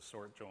do it as a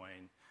sort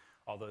join?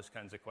 All those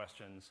kinds of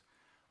questions.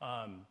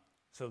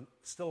 So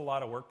still a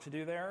lot of work to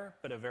do there,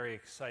 but a very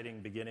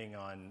exciting beginning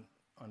on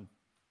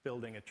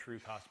building a true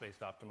cost-based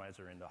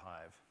optimizer into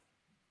Hive.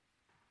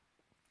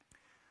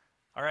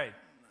 All right.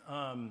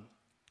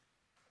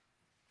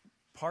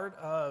 Part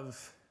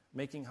of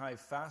making Hive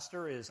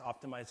faster is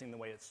optimizing the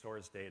way it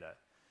stores data.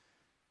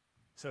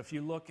 So if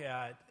you look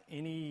at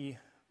any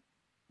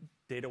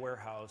data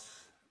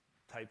warehouse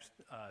type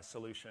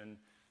solution,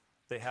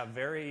 they have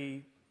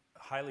very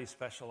highly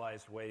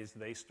specialized ways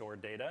they store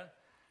data.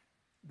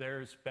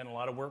 There's been a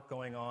lot of work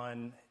going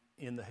on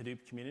in the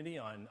Hadoop community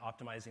on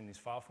optimizing these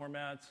file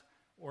formats.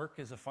 Orc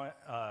is a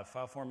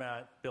file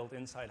format built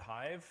inside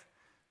Hive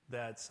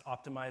that's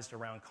optimized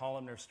around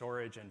columnar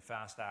storage and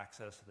fast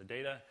access to the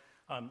data.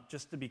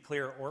 Just to be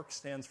clear, Orc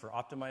stands for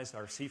Optimized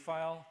RC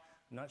File.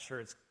 I'm not sure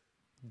it's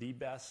the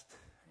best,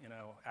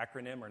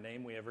 acronym or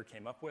name we ever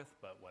came up with,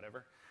 but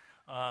whatever.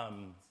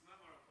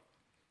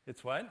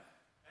 It's what?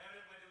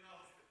 Everybody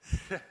knows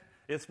it.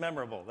 It's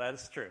memorable. That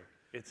is true.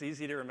 It's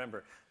easy to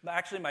remember.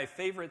 Actually, my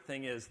favorite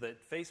thing is that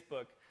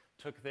Facebook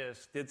took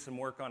this, did some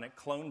work on it,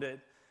 cloned it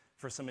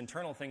for some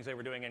internal things they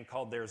were doing, and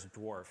called theirs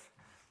Dwarf,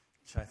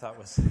 which I thought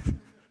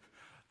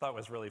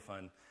was really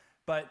fun.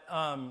 But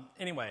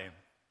anyway,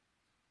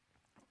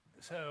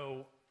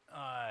 so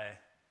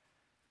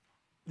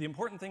the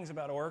important things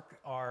about Orc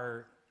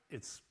are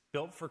it's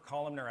built for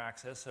columnar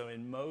access. So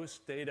in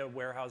most data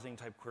warehousing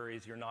type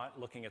queries, you're not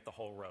looking at the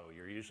whole row.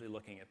 You're usually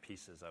looking at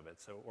pieces of it.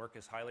 So Orc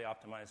is highly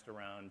optimized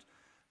around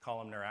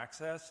columnar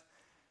access.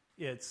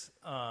 It's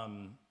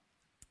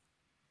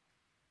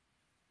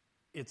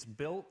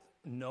built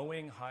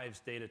knowing Hive's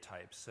data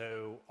types.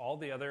 So all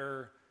the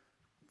other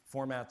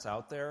formats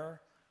out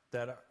there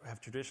that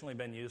have traditionally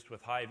been used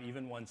with Hive,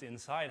 even ones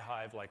inside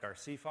Hive like our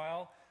C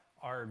file,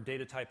 are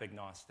data type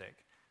agnostic.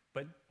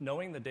 But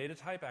knowing the data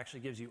type actually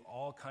gives you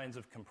all kinds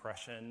of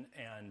compression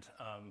and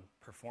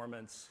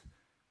performance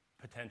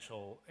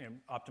potential and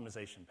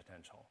optimization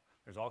potential.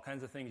 There's all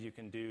kinds of things you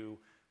can do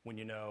when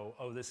you know,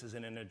 oh, this is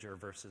an integer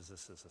versus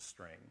this is a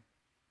string.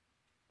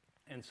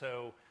 And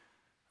so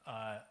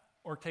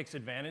Orc takes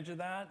advantage of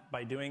that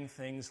by doing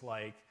things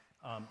like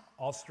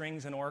all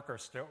strings in Orc are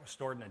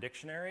stored in a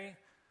dictionary.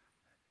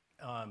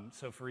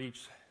 So for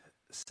each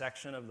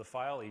section of the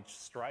file, each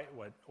stripe,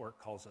 what Orc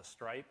calls a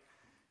stripe,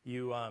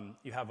 you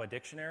have a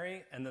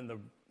dictionary, and then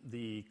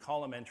the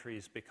column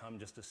entries become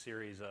just a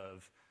series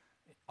of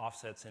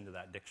offsets into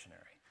that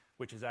dictionary,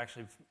 which is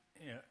actually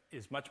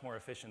is much more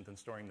efficient than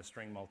storing the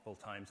string multiple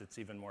times. It's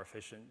even more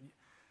efficient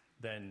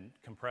than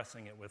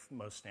compressing it with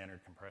most standard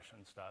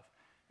compression stuff.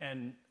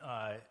 And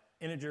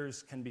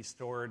integers can be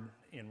stored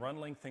in run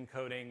length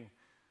encoding.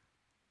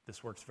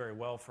 This works very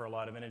well for a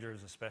lot of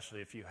integers,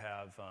 especially if you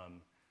have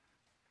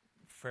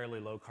fairly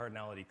low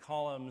cardinality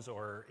columns,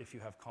 or if you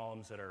have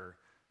columns that are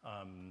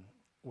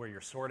where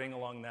you're sorting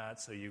along that,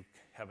 so you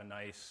have a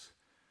nice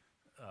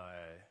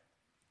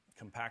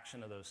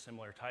compaction of those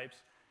similar types.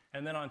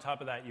 And then on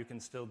top of that, you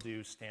can still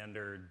do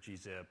standard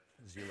gzip,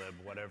 zlib,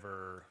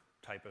 whatever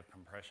type of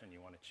compression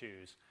you want to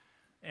choose.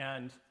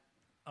 And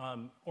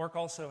Orc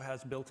also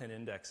has built-in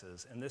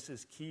indexes, and this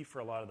is key for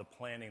a lot of the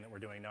planning that we're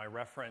doing. Now, I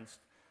referenced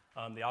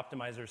the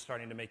optimizer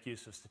starting to make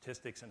use of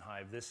statistics in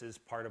Hive. This is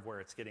part of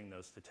where it's getting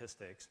those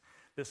statistics.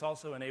 This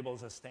also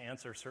enables us to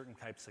answer certain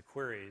types of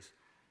queries.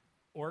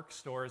 Orc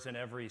stores in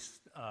every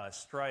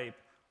stripe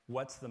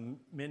what's the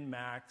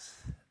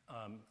min-max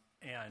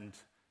and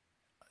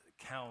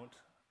count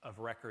of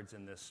records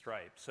in this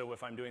stripe. So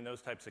if I'm doing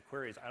those types of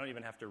queries, I don't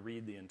even have to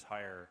read the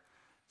entire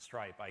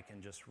stripe. I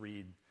can just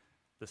read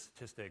the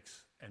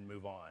statistics and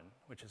move on,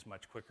 which is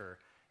much quicker.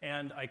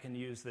 And I can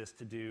use this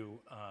to do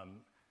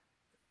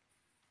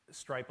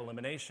stripe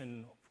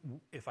elimination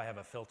if I have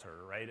a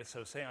filter, right?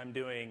 So say I'm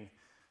doing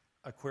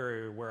a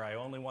query where I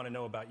only want to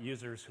know about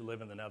users who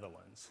live in the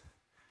Netherlands.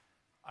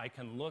 I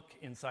can look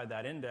inside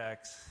that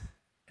index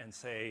and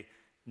say,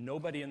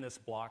 nobody in this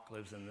block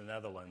lives in the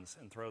Netherlands,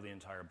 and throw the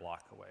entire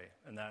block away.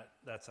 And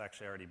that's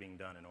actually already being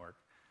done in Orc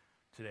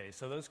today.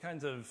 So those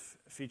kinds of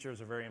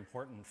features are very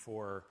important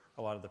for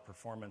a lot of the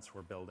performance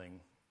we're building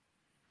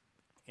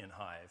in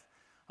Hive.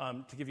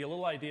 To give you a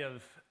little idea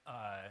of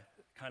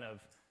kind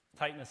of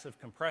tightness of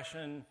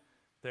compression,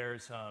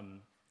 there's,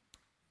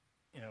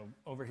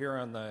 over here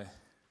on the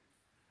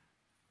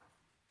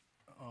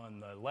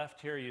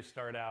left here, you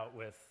start out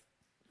with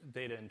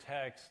data in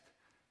text,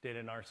 data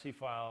in RC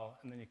file,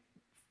 and then you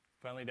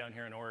finally down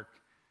here in Orc,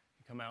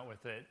 you come out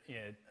with it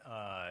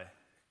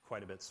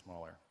quite a bit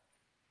smaller.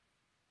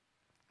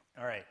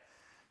 All right,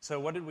 so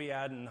what did we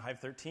add in Hive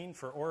 13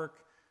 for Orc?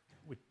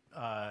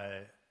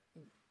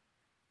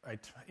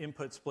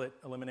 Input split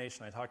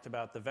elimination, I talked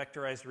about. The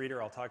vectorized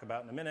reader, I'll talk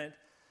about in a minute.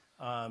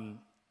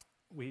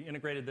 We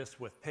integrated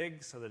this with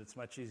Pig so that it's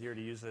much easier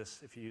to use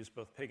this. If you use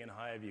both Pig and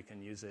Hive, you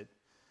can use it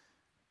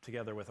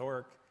together with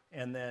Orc.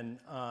 And then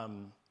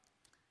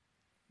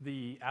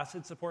the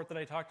ACID support that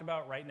I talked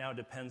about right now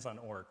depends on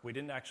Orc. We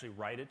didn't actually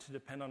write it to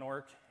depend on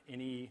Orc.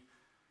 Any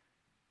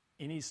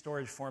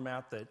storage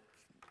format that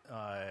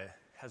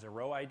has a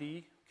row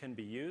ID can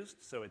be used,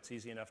 so it's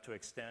easy enough to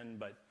extend,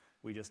 but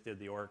we just did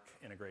the Orc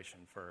integration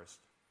first.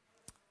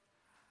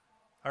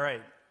 All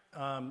right.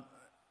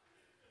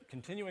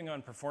 Continuing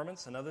on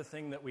performance, another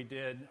thing that we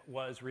did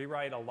was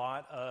rewrite a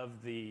lot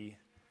of the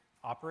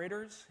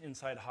operators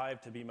inside Hive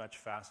to be much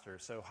faster.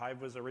 So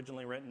Hive was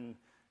originally written,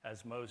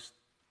 as most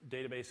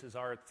databases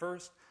are at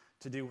first,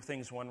 to do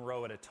things one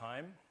row at a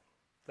time.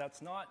 That's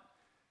not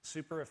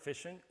super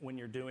efficient when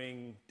you're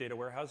doing data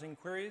warehousing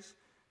queries.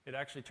 It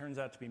actually turns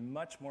out to be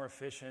much more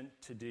efficient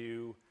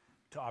to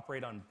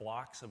operate on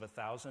blocks of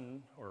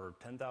 1,000 or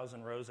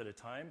 10,000 rows at a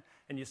time.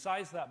 And you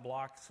size that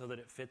block so that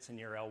it fits in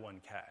your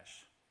L1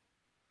 cache.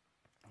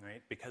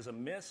 right? Because a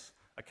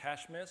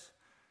cache miss,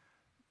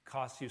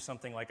 costs you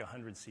something like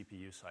 100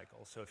 CPU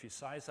cycles. So if you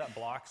size that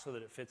block so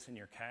that it fits in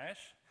your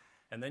cache,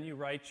 and then you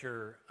write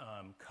your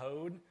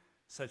code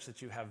such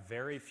that you have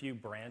very few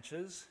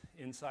branches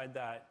inside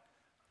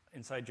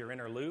your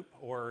inner loop,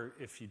 or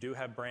if you do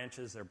have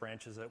branches, they're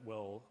branches that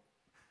will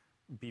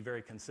be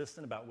very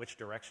consistent about which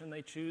direction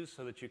they choose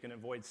so that you can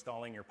avoid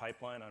stalling your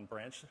pipeline on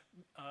branch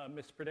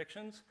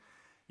mispredictions,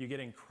 you get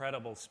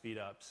incredible speed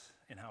ups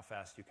in how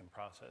fast you can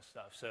process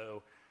stuff.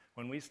 So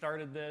when we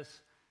started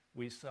this,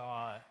 we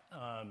saw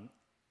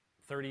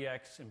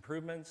 30x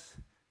improvements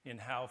in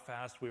how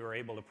fast we were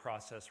able to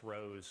process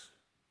rows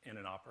in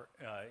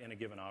a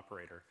given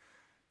operator.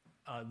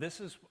 This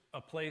is a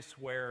place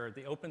where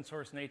the open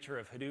source nature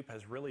of Hadoop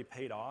has really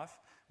paid off.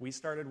 We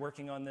started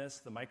working on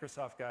this. The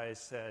Microsoft guys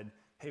said,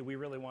 hey, we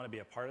really want to be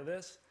a part of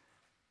this.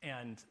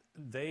 And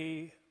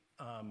they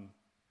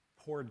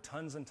poured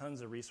tons and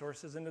tons of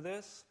resources into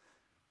this,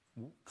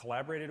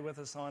 collaborated with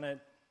us on it,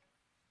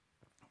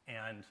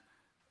 and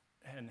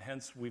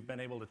hence we've been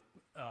able to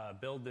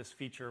build this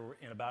feature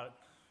in about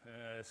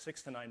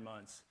 6 to 9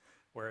 months,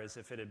 whereas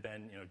if it had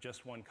been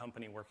just one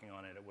company working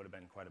on it, it would have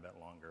been quite a bit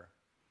longer.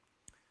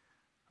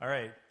 All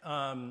right,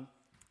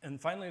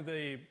 and finally,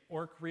 the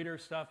orc reader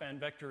stuff and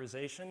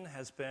vectorization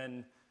has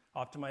been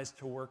optimized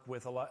to work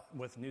with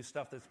new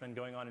stuff that's been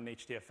going on in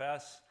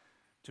HDFS,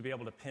 to be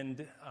able to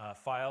pin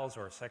files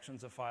or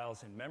sections of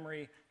files in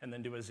memory, and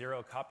then do a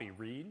zero copy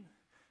read,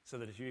 so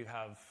that if you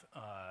have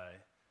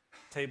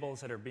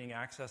tables that are being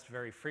accessed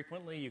very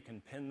frequently, you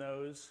can pin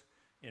those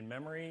in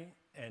memory,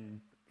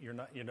 and you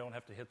don't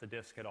have to hit the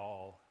disk at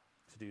all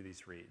to do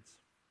these reads.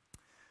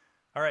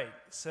 All right,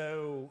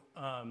 so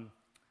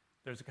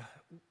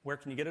where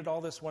can you get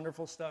all this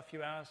wonderful stuff,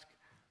 you ask?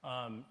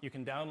 You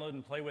can download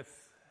and play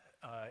with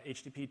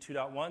HTTP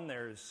 2.1.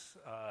 There's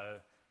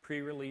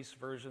pre-release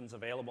versions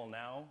available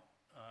now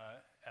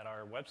at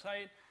our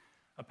website.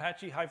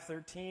 Apache Hive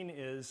 13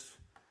 is,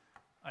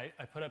 I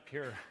put up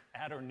here,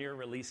 at or near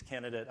release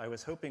candidate. I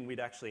was hoping we'd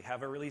actually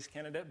have a release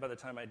candidate by the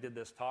time I did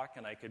this talk,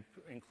 and I could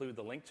include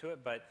the link to it,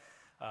 but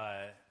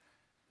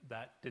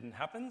that didn't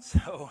happen.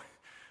 So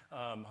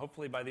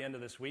hopefully by the end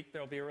of this week,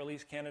 there'll be a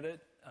release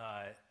candidate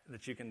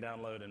that you can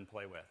download and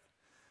play with.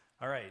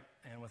 All right,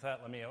 and with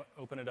that, let me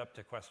open it up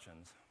to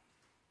questions.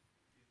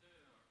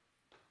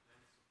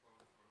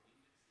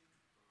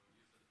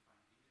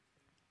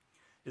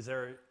 Is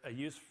there a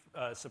use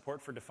support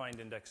for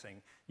defined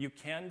indexing? You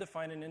can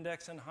define an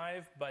index in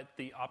Hive, but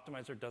the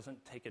optimizer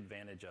doesn't take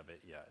advantage of it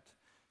yet.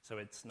 So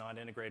it's not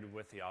integrated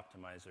with the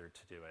optimizer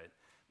to do it.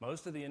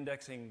 Most of the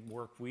indexing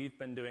work we've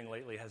been doing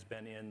lately has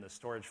been in the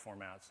storage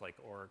formats like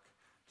orc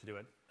to do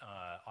it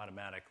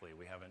automatically.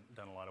 We haven't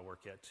done a lot of work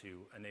yet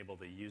to enable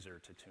the user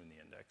to tune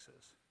the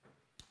indexes.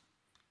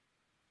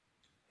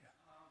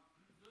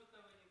 Do you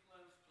have any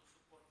plans to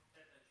support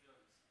theta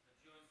joins, the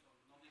joins on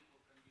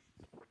non-equal conditions?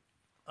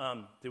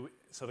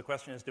 So the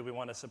question is, do we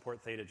want to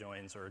support theta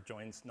joins or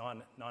joins,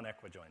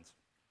 non-equa joins?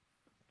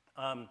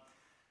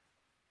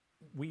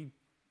 We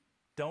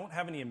don't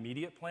have any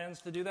immediate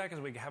plans to do that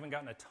because we haven't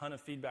gotten a ton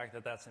of feedback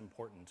that that's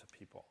important to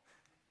people.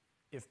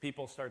 If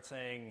people start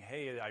saying,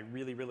 hey, I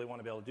really, really want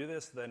to be able to do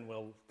this, then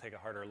we'll take a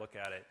harder look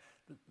at it.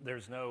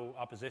 There's no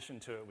opposition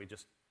to it. We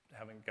just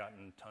haven't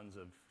gotten tons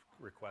of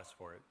requests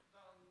for it.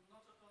 Well,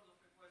 not a ton of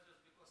requests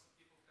just because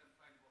people can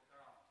find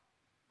workaround.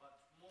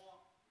 But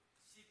more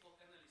SQL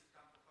analysts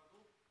come to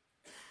Hadoop,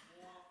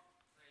 more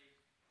they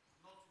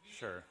not willing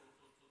Sure. to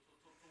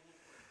look for it.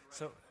 Right?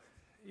 So,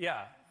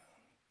 yeah,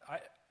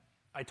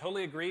 I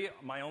totally agree.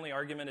 My only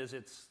argument is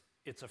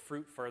it's a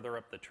fruit further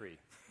up the tree.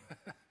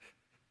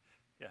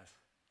 Yes.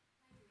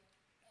 Hi there. I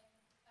was trying to run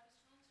some Hive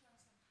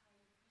recently.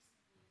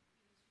 It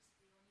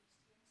was recently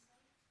on HDN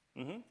site.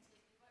 Mm-hmm. It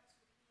works with me and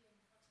Cottonworks in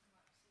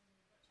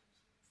the virtual machine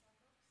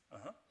sandbox.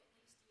 Uh-huh. But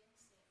the HDN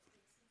set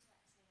did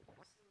syntax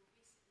errors.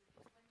 So basically, it was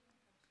windowing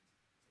functions.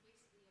 So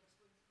basically, I was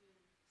going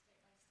through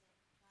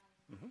step-by-step trying to work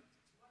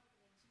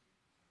with entity.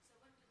 So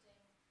I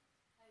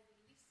wondered how the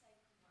release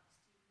cycle works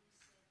to release,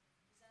 because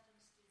I'd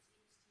understood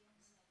HDN site was the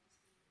user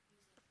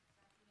backing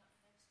up the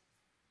web system.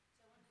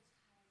 So I wondered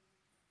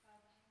how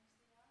far behind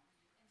they are, and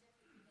if there have been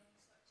any sort of changes in windowing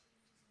functions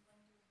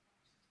between the different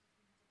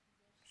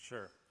versions.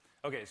 Sure.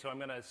 Okay, so I'm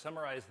going to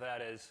summarize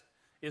that as,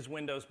 is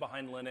Windows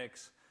behind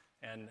Linux,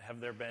 and have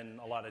there been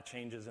a lot of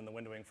changes in the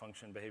windowing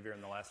function behavior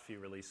in the last few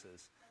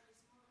releases? I was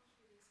more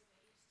curious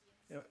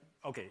about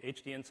HDN. Okay,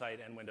 HD Insight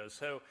and Windows.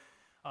 So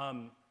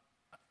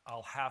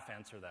I'll half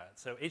answer that.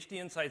 So HD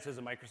Insights is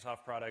a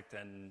Microsoft product,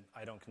 and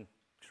I don't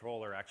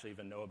control or actually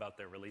even know about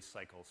their release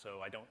cycle. So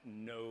I don't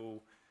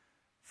know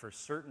for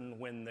certain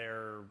when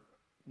their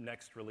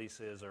next release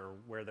is or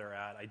where they're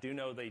at. I do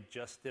know they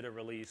just did a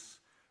release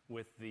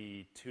with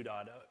the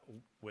 2.0,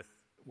 with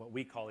what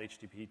we call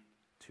HTTP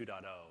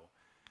 2.0.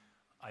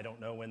 I don't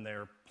know when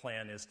their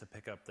plan is to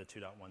pick up the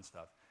 2.1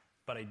 stuff.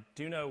 But I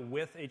do know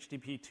with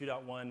HTTP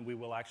 2.1, we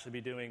will actually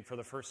be doing, for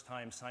the first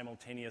time,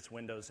 simultaneous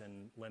Windows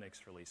and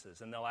Linux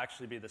releases. And they'll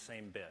actually be the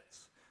same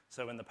bits.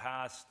 So in the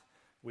past,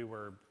 we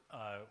were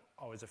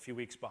always a few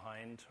weeks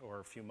behind or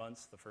a few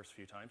months the first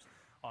few times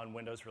on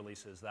Windows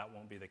releases. That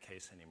won't be the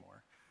case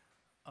anymore.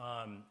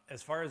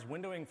 As far as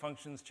windowing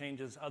functions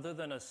changes, other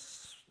than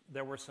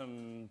there were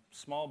some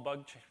small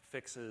bug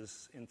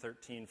fixes in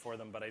 13 for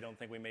them, but I don't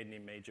think we made any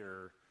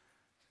major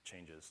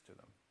changes to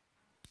them.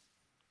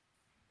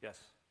 Yes?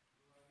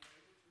 Will I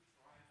be able to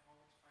try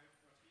out Hive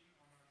 13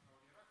 on a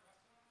Cloudera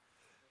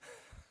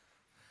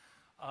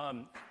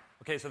cluster?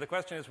 Okay, so the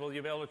question is, will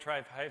you be able to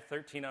try Hive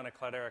 13 on a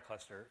Cloudera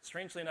cluster?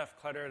 Strangely enough,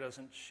 Cloudera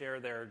doesn't share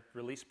their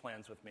release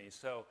plans with me,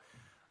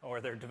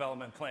 or their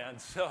development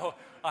plans, so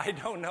I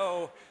don't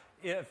know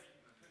if...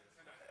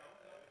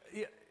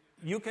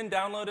 You can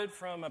download it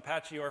from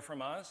Apache or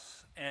from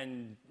us,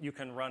 and you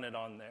can run it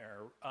on there.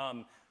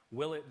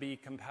 Will it be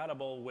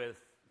compatible with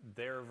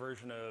their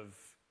version of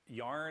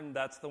Yarn?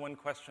 That's the one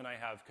question I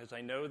have, because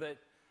I know that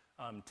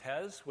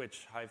Tez,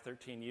 which Hive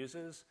 13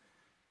 uses,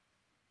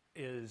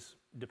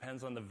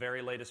 depends on the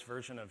very latest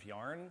version of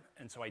Yarn,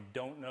 and so I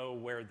don't know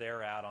where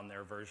they're at on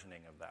their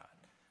versioning of that,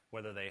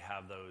 whether they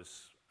have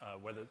those,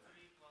 whether...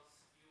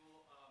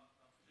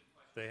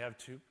 They have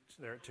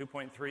they're at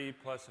 2.3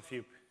 plus a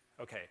few,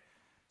 okay.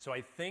 So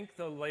I think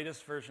the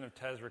latest version of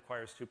Tez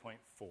requires 2.4.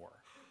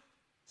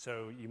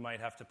 So you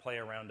might have to play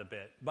around a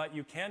bit. But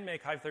you can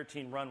make Hive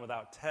 13 run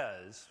without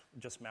Tez,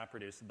 just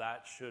MapReduce.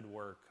 That should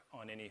work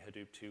on any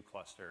Hadoop 2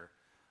 cluster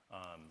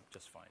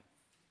just fine.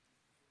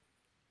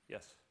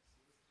 Yes?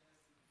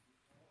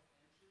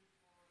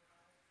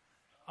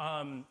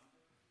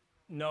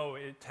 No,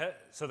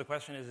 so the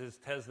question is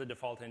Tez the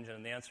default engine?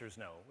 And the answer is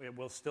no. It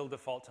will still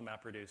default to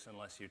MapReduce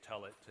unless you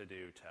tell it to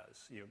do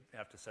Tez. You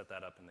have to set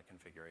that up in the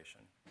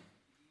configuration.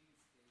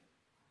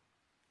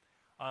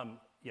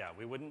 Yeah,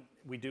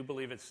 we do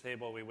believe it's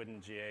stable. We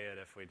wouldn't GA it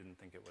if we didn't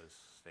think it was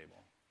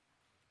stable.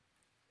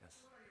 Yes?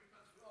 What are your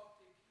plans for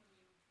Optic? I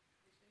mean,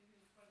 is there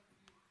any plan to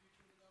be in the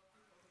future with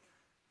Optic or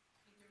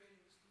integrating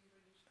with Steam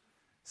initially?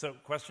 So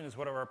question is,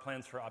 what are our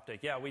plans for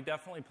Optic? Yeah, we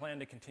definitely plan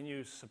to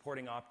continue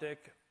supporting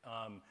Optic.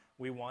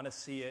 We want to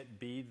see it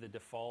be the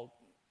default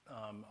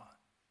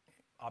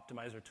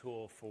optimizer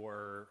tool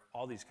for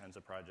all these kinds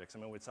of projects. I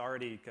mean, it's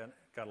already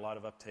got a lot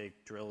of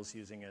uptake. Drill's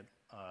using it.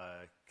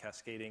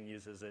 Cascading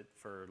uses it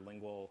for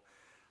lingual.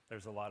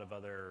 There's a lot of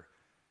other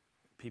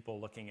people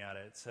looking at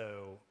it.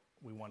 So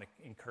we want to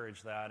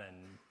encourage that.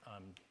 And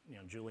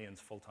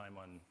Julian's full-time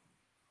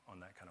on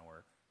that kind of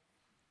work.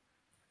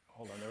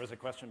 Hold on. There was a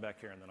question back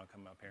here, and then I'll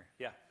come up here.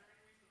 Yeah?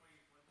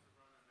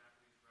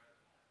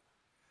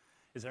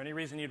 Is there any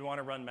reason you'd want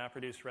to run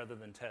MapReduce rather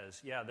than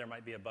Tez? Yeah, there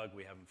might be a bug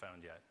we haven't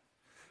found yet.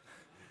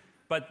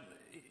 But,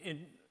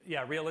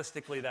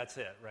 realistically, that's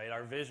it, right?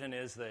 Our vision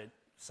is that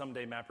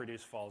someday MapReduce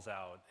falls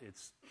out.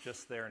 It's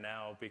just there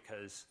now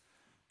because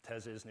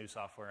Tez is new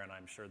software, and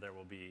I'm sure there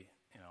will be,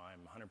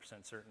 I'm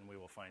 100% certain we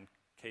will find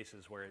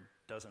cases where it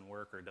doesn't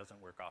work or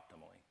doesn't work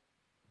optimally.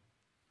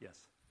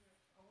 Yes? Yeah,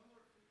 I wonder,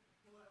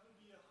 will there ever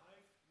be a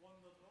Hive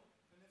 1.0?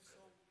 And if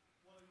so,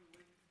 what are you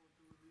waiting for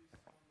to release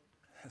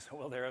 1.0? So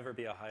will there ever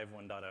be a Hive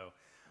 1.0?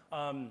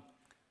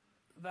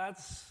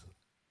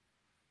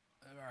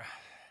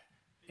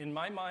 In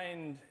my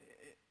mind,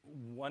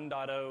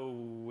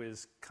 1.0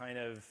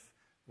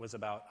 was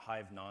about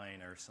Hive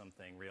 9 or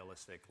something,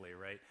 realistically,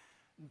 right?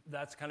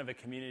 That's kind of a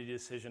community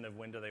decision of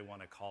when do they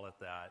want to call it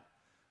that.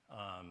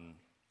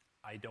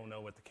 I don't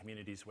know what the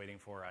community's waiting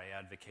for. I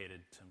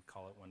advocated to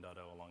call it 1.0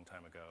 a long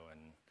time ago,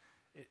 and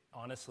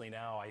honestly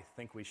now I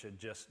think we should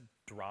just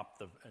drop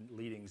the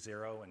leading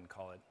 0 and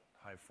call it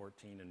Hive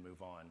 14 and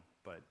move on,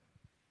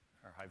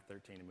 or Hive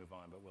 13 and move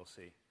on, but we'll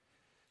see.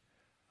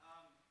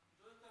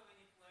 Do you have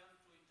any plan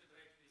to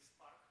integrate with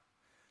Spark?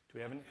 Do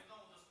we have any? You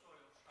know the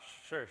story of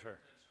Spark. Sure.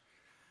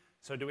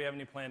 So do we have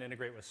any plan to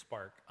integrate with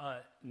Spark?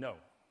 No,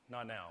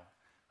 not now.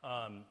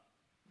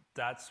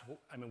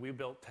 We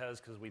built Tez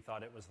because we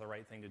thought it was the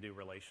right thing to do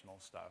relational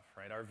stuff,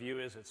 right? Our view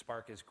is that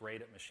Spark is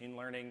great at machine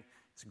learning.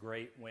 It's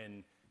great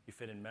when you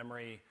fit in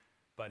memory,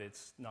 but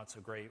it's not so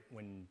great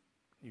when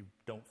you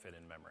don't fit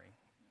in memory,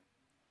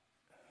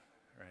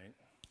 right?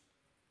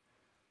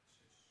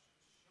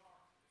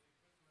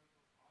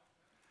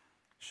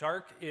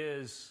 Shark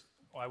is,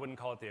 I wouldn't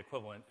call it the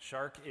equivalent.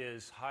 Shark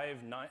is Hive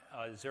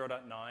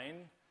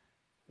 0.9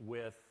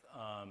 with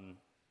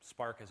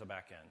Spark as a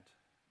backend.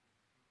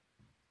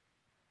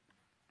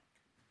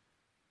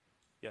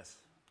 Yes?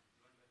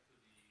 Going back to the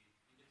indexer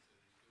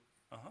issue.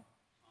 Uh-huh.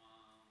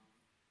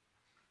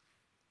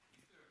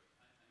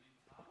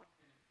 How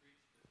can it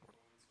reach the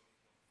performance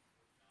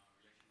of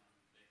relational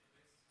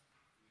database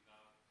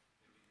without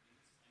having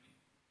indexes?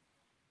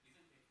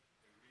 Isn't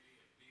it really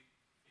a big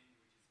thing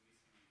which is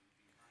missing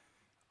in Hive?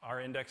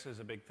 Our index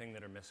is a big thing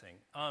that are missing.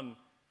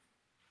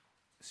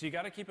 So you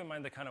got to keep in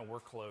mind the kind of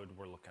workload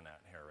we're looking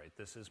at here, right?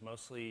 This is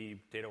mostly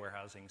data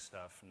warehousing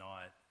stuff,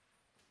 not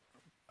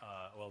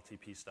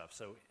OLTP stuff.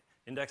 So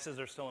indexes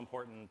are still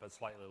important, but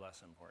slightly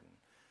less important.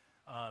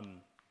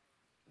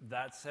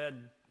 That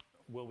said,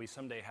 will we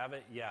someday have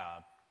it? Yeah,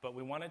 but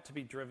we want it to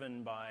be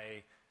driven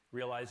by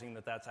realizing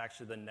that that's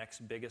actually the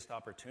next biggest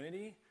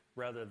opportunity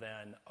rather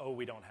than, oh,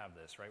 we don't have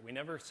this, right? We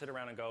never sit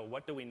around and go,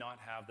 what do we not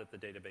have that the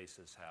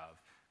databases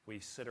have? We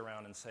sit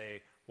around and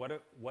say,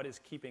 what is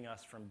keeping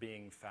us from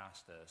being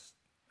fastest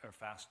or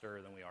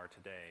faster than we are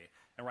today?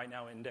 And right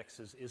now,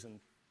 indexes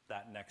isn't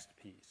that next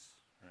piece,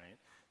 right?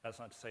 That's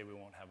not to say we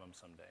won't have them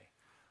someday.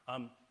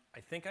 I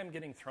think I'm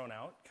getting thrown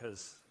out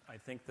because I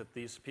think that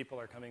these people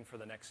are coming for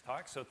the next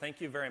talk. So thank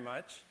you very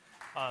much.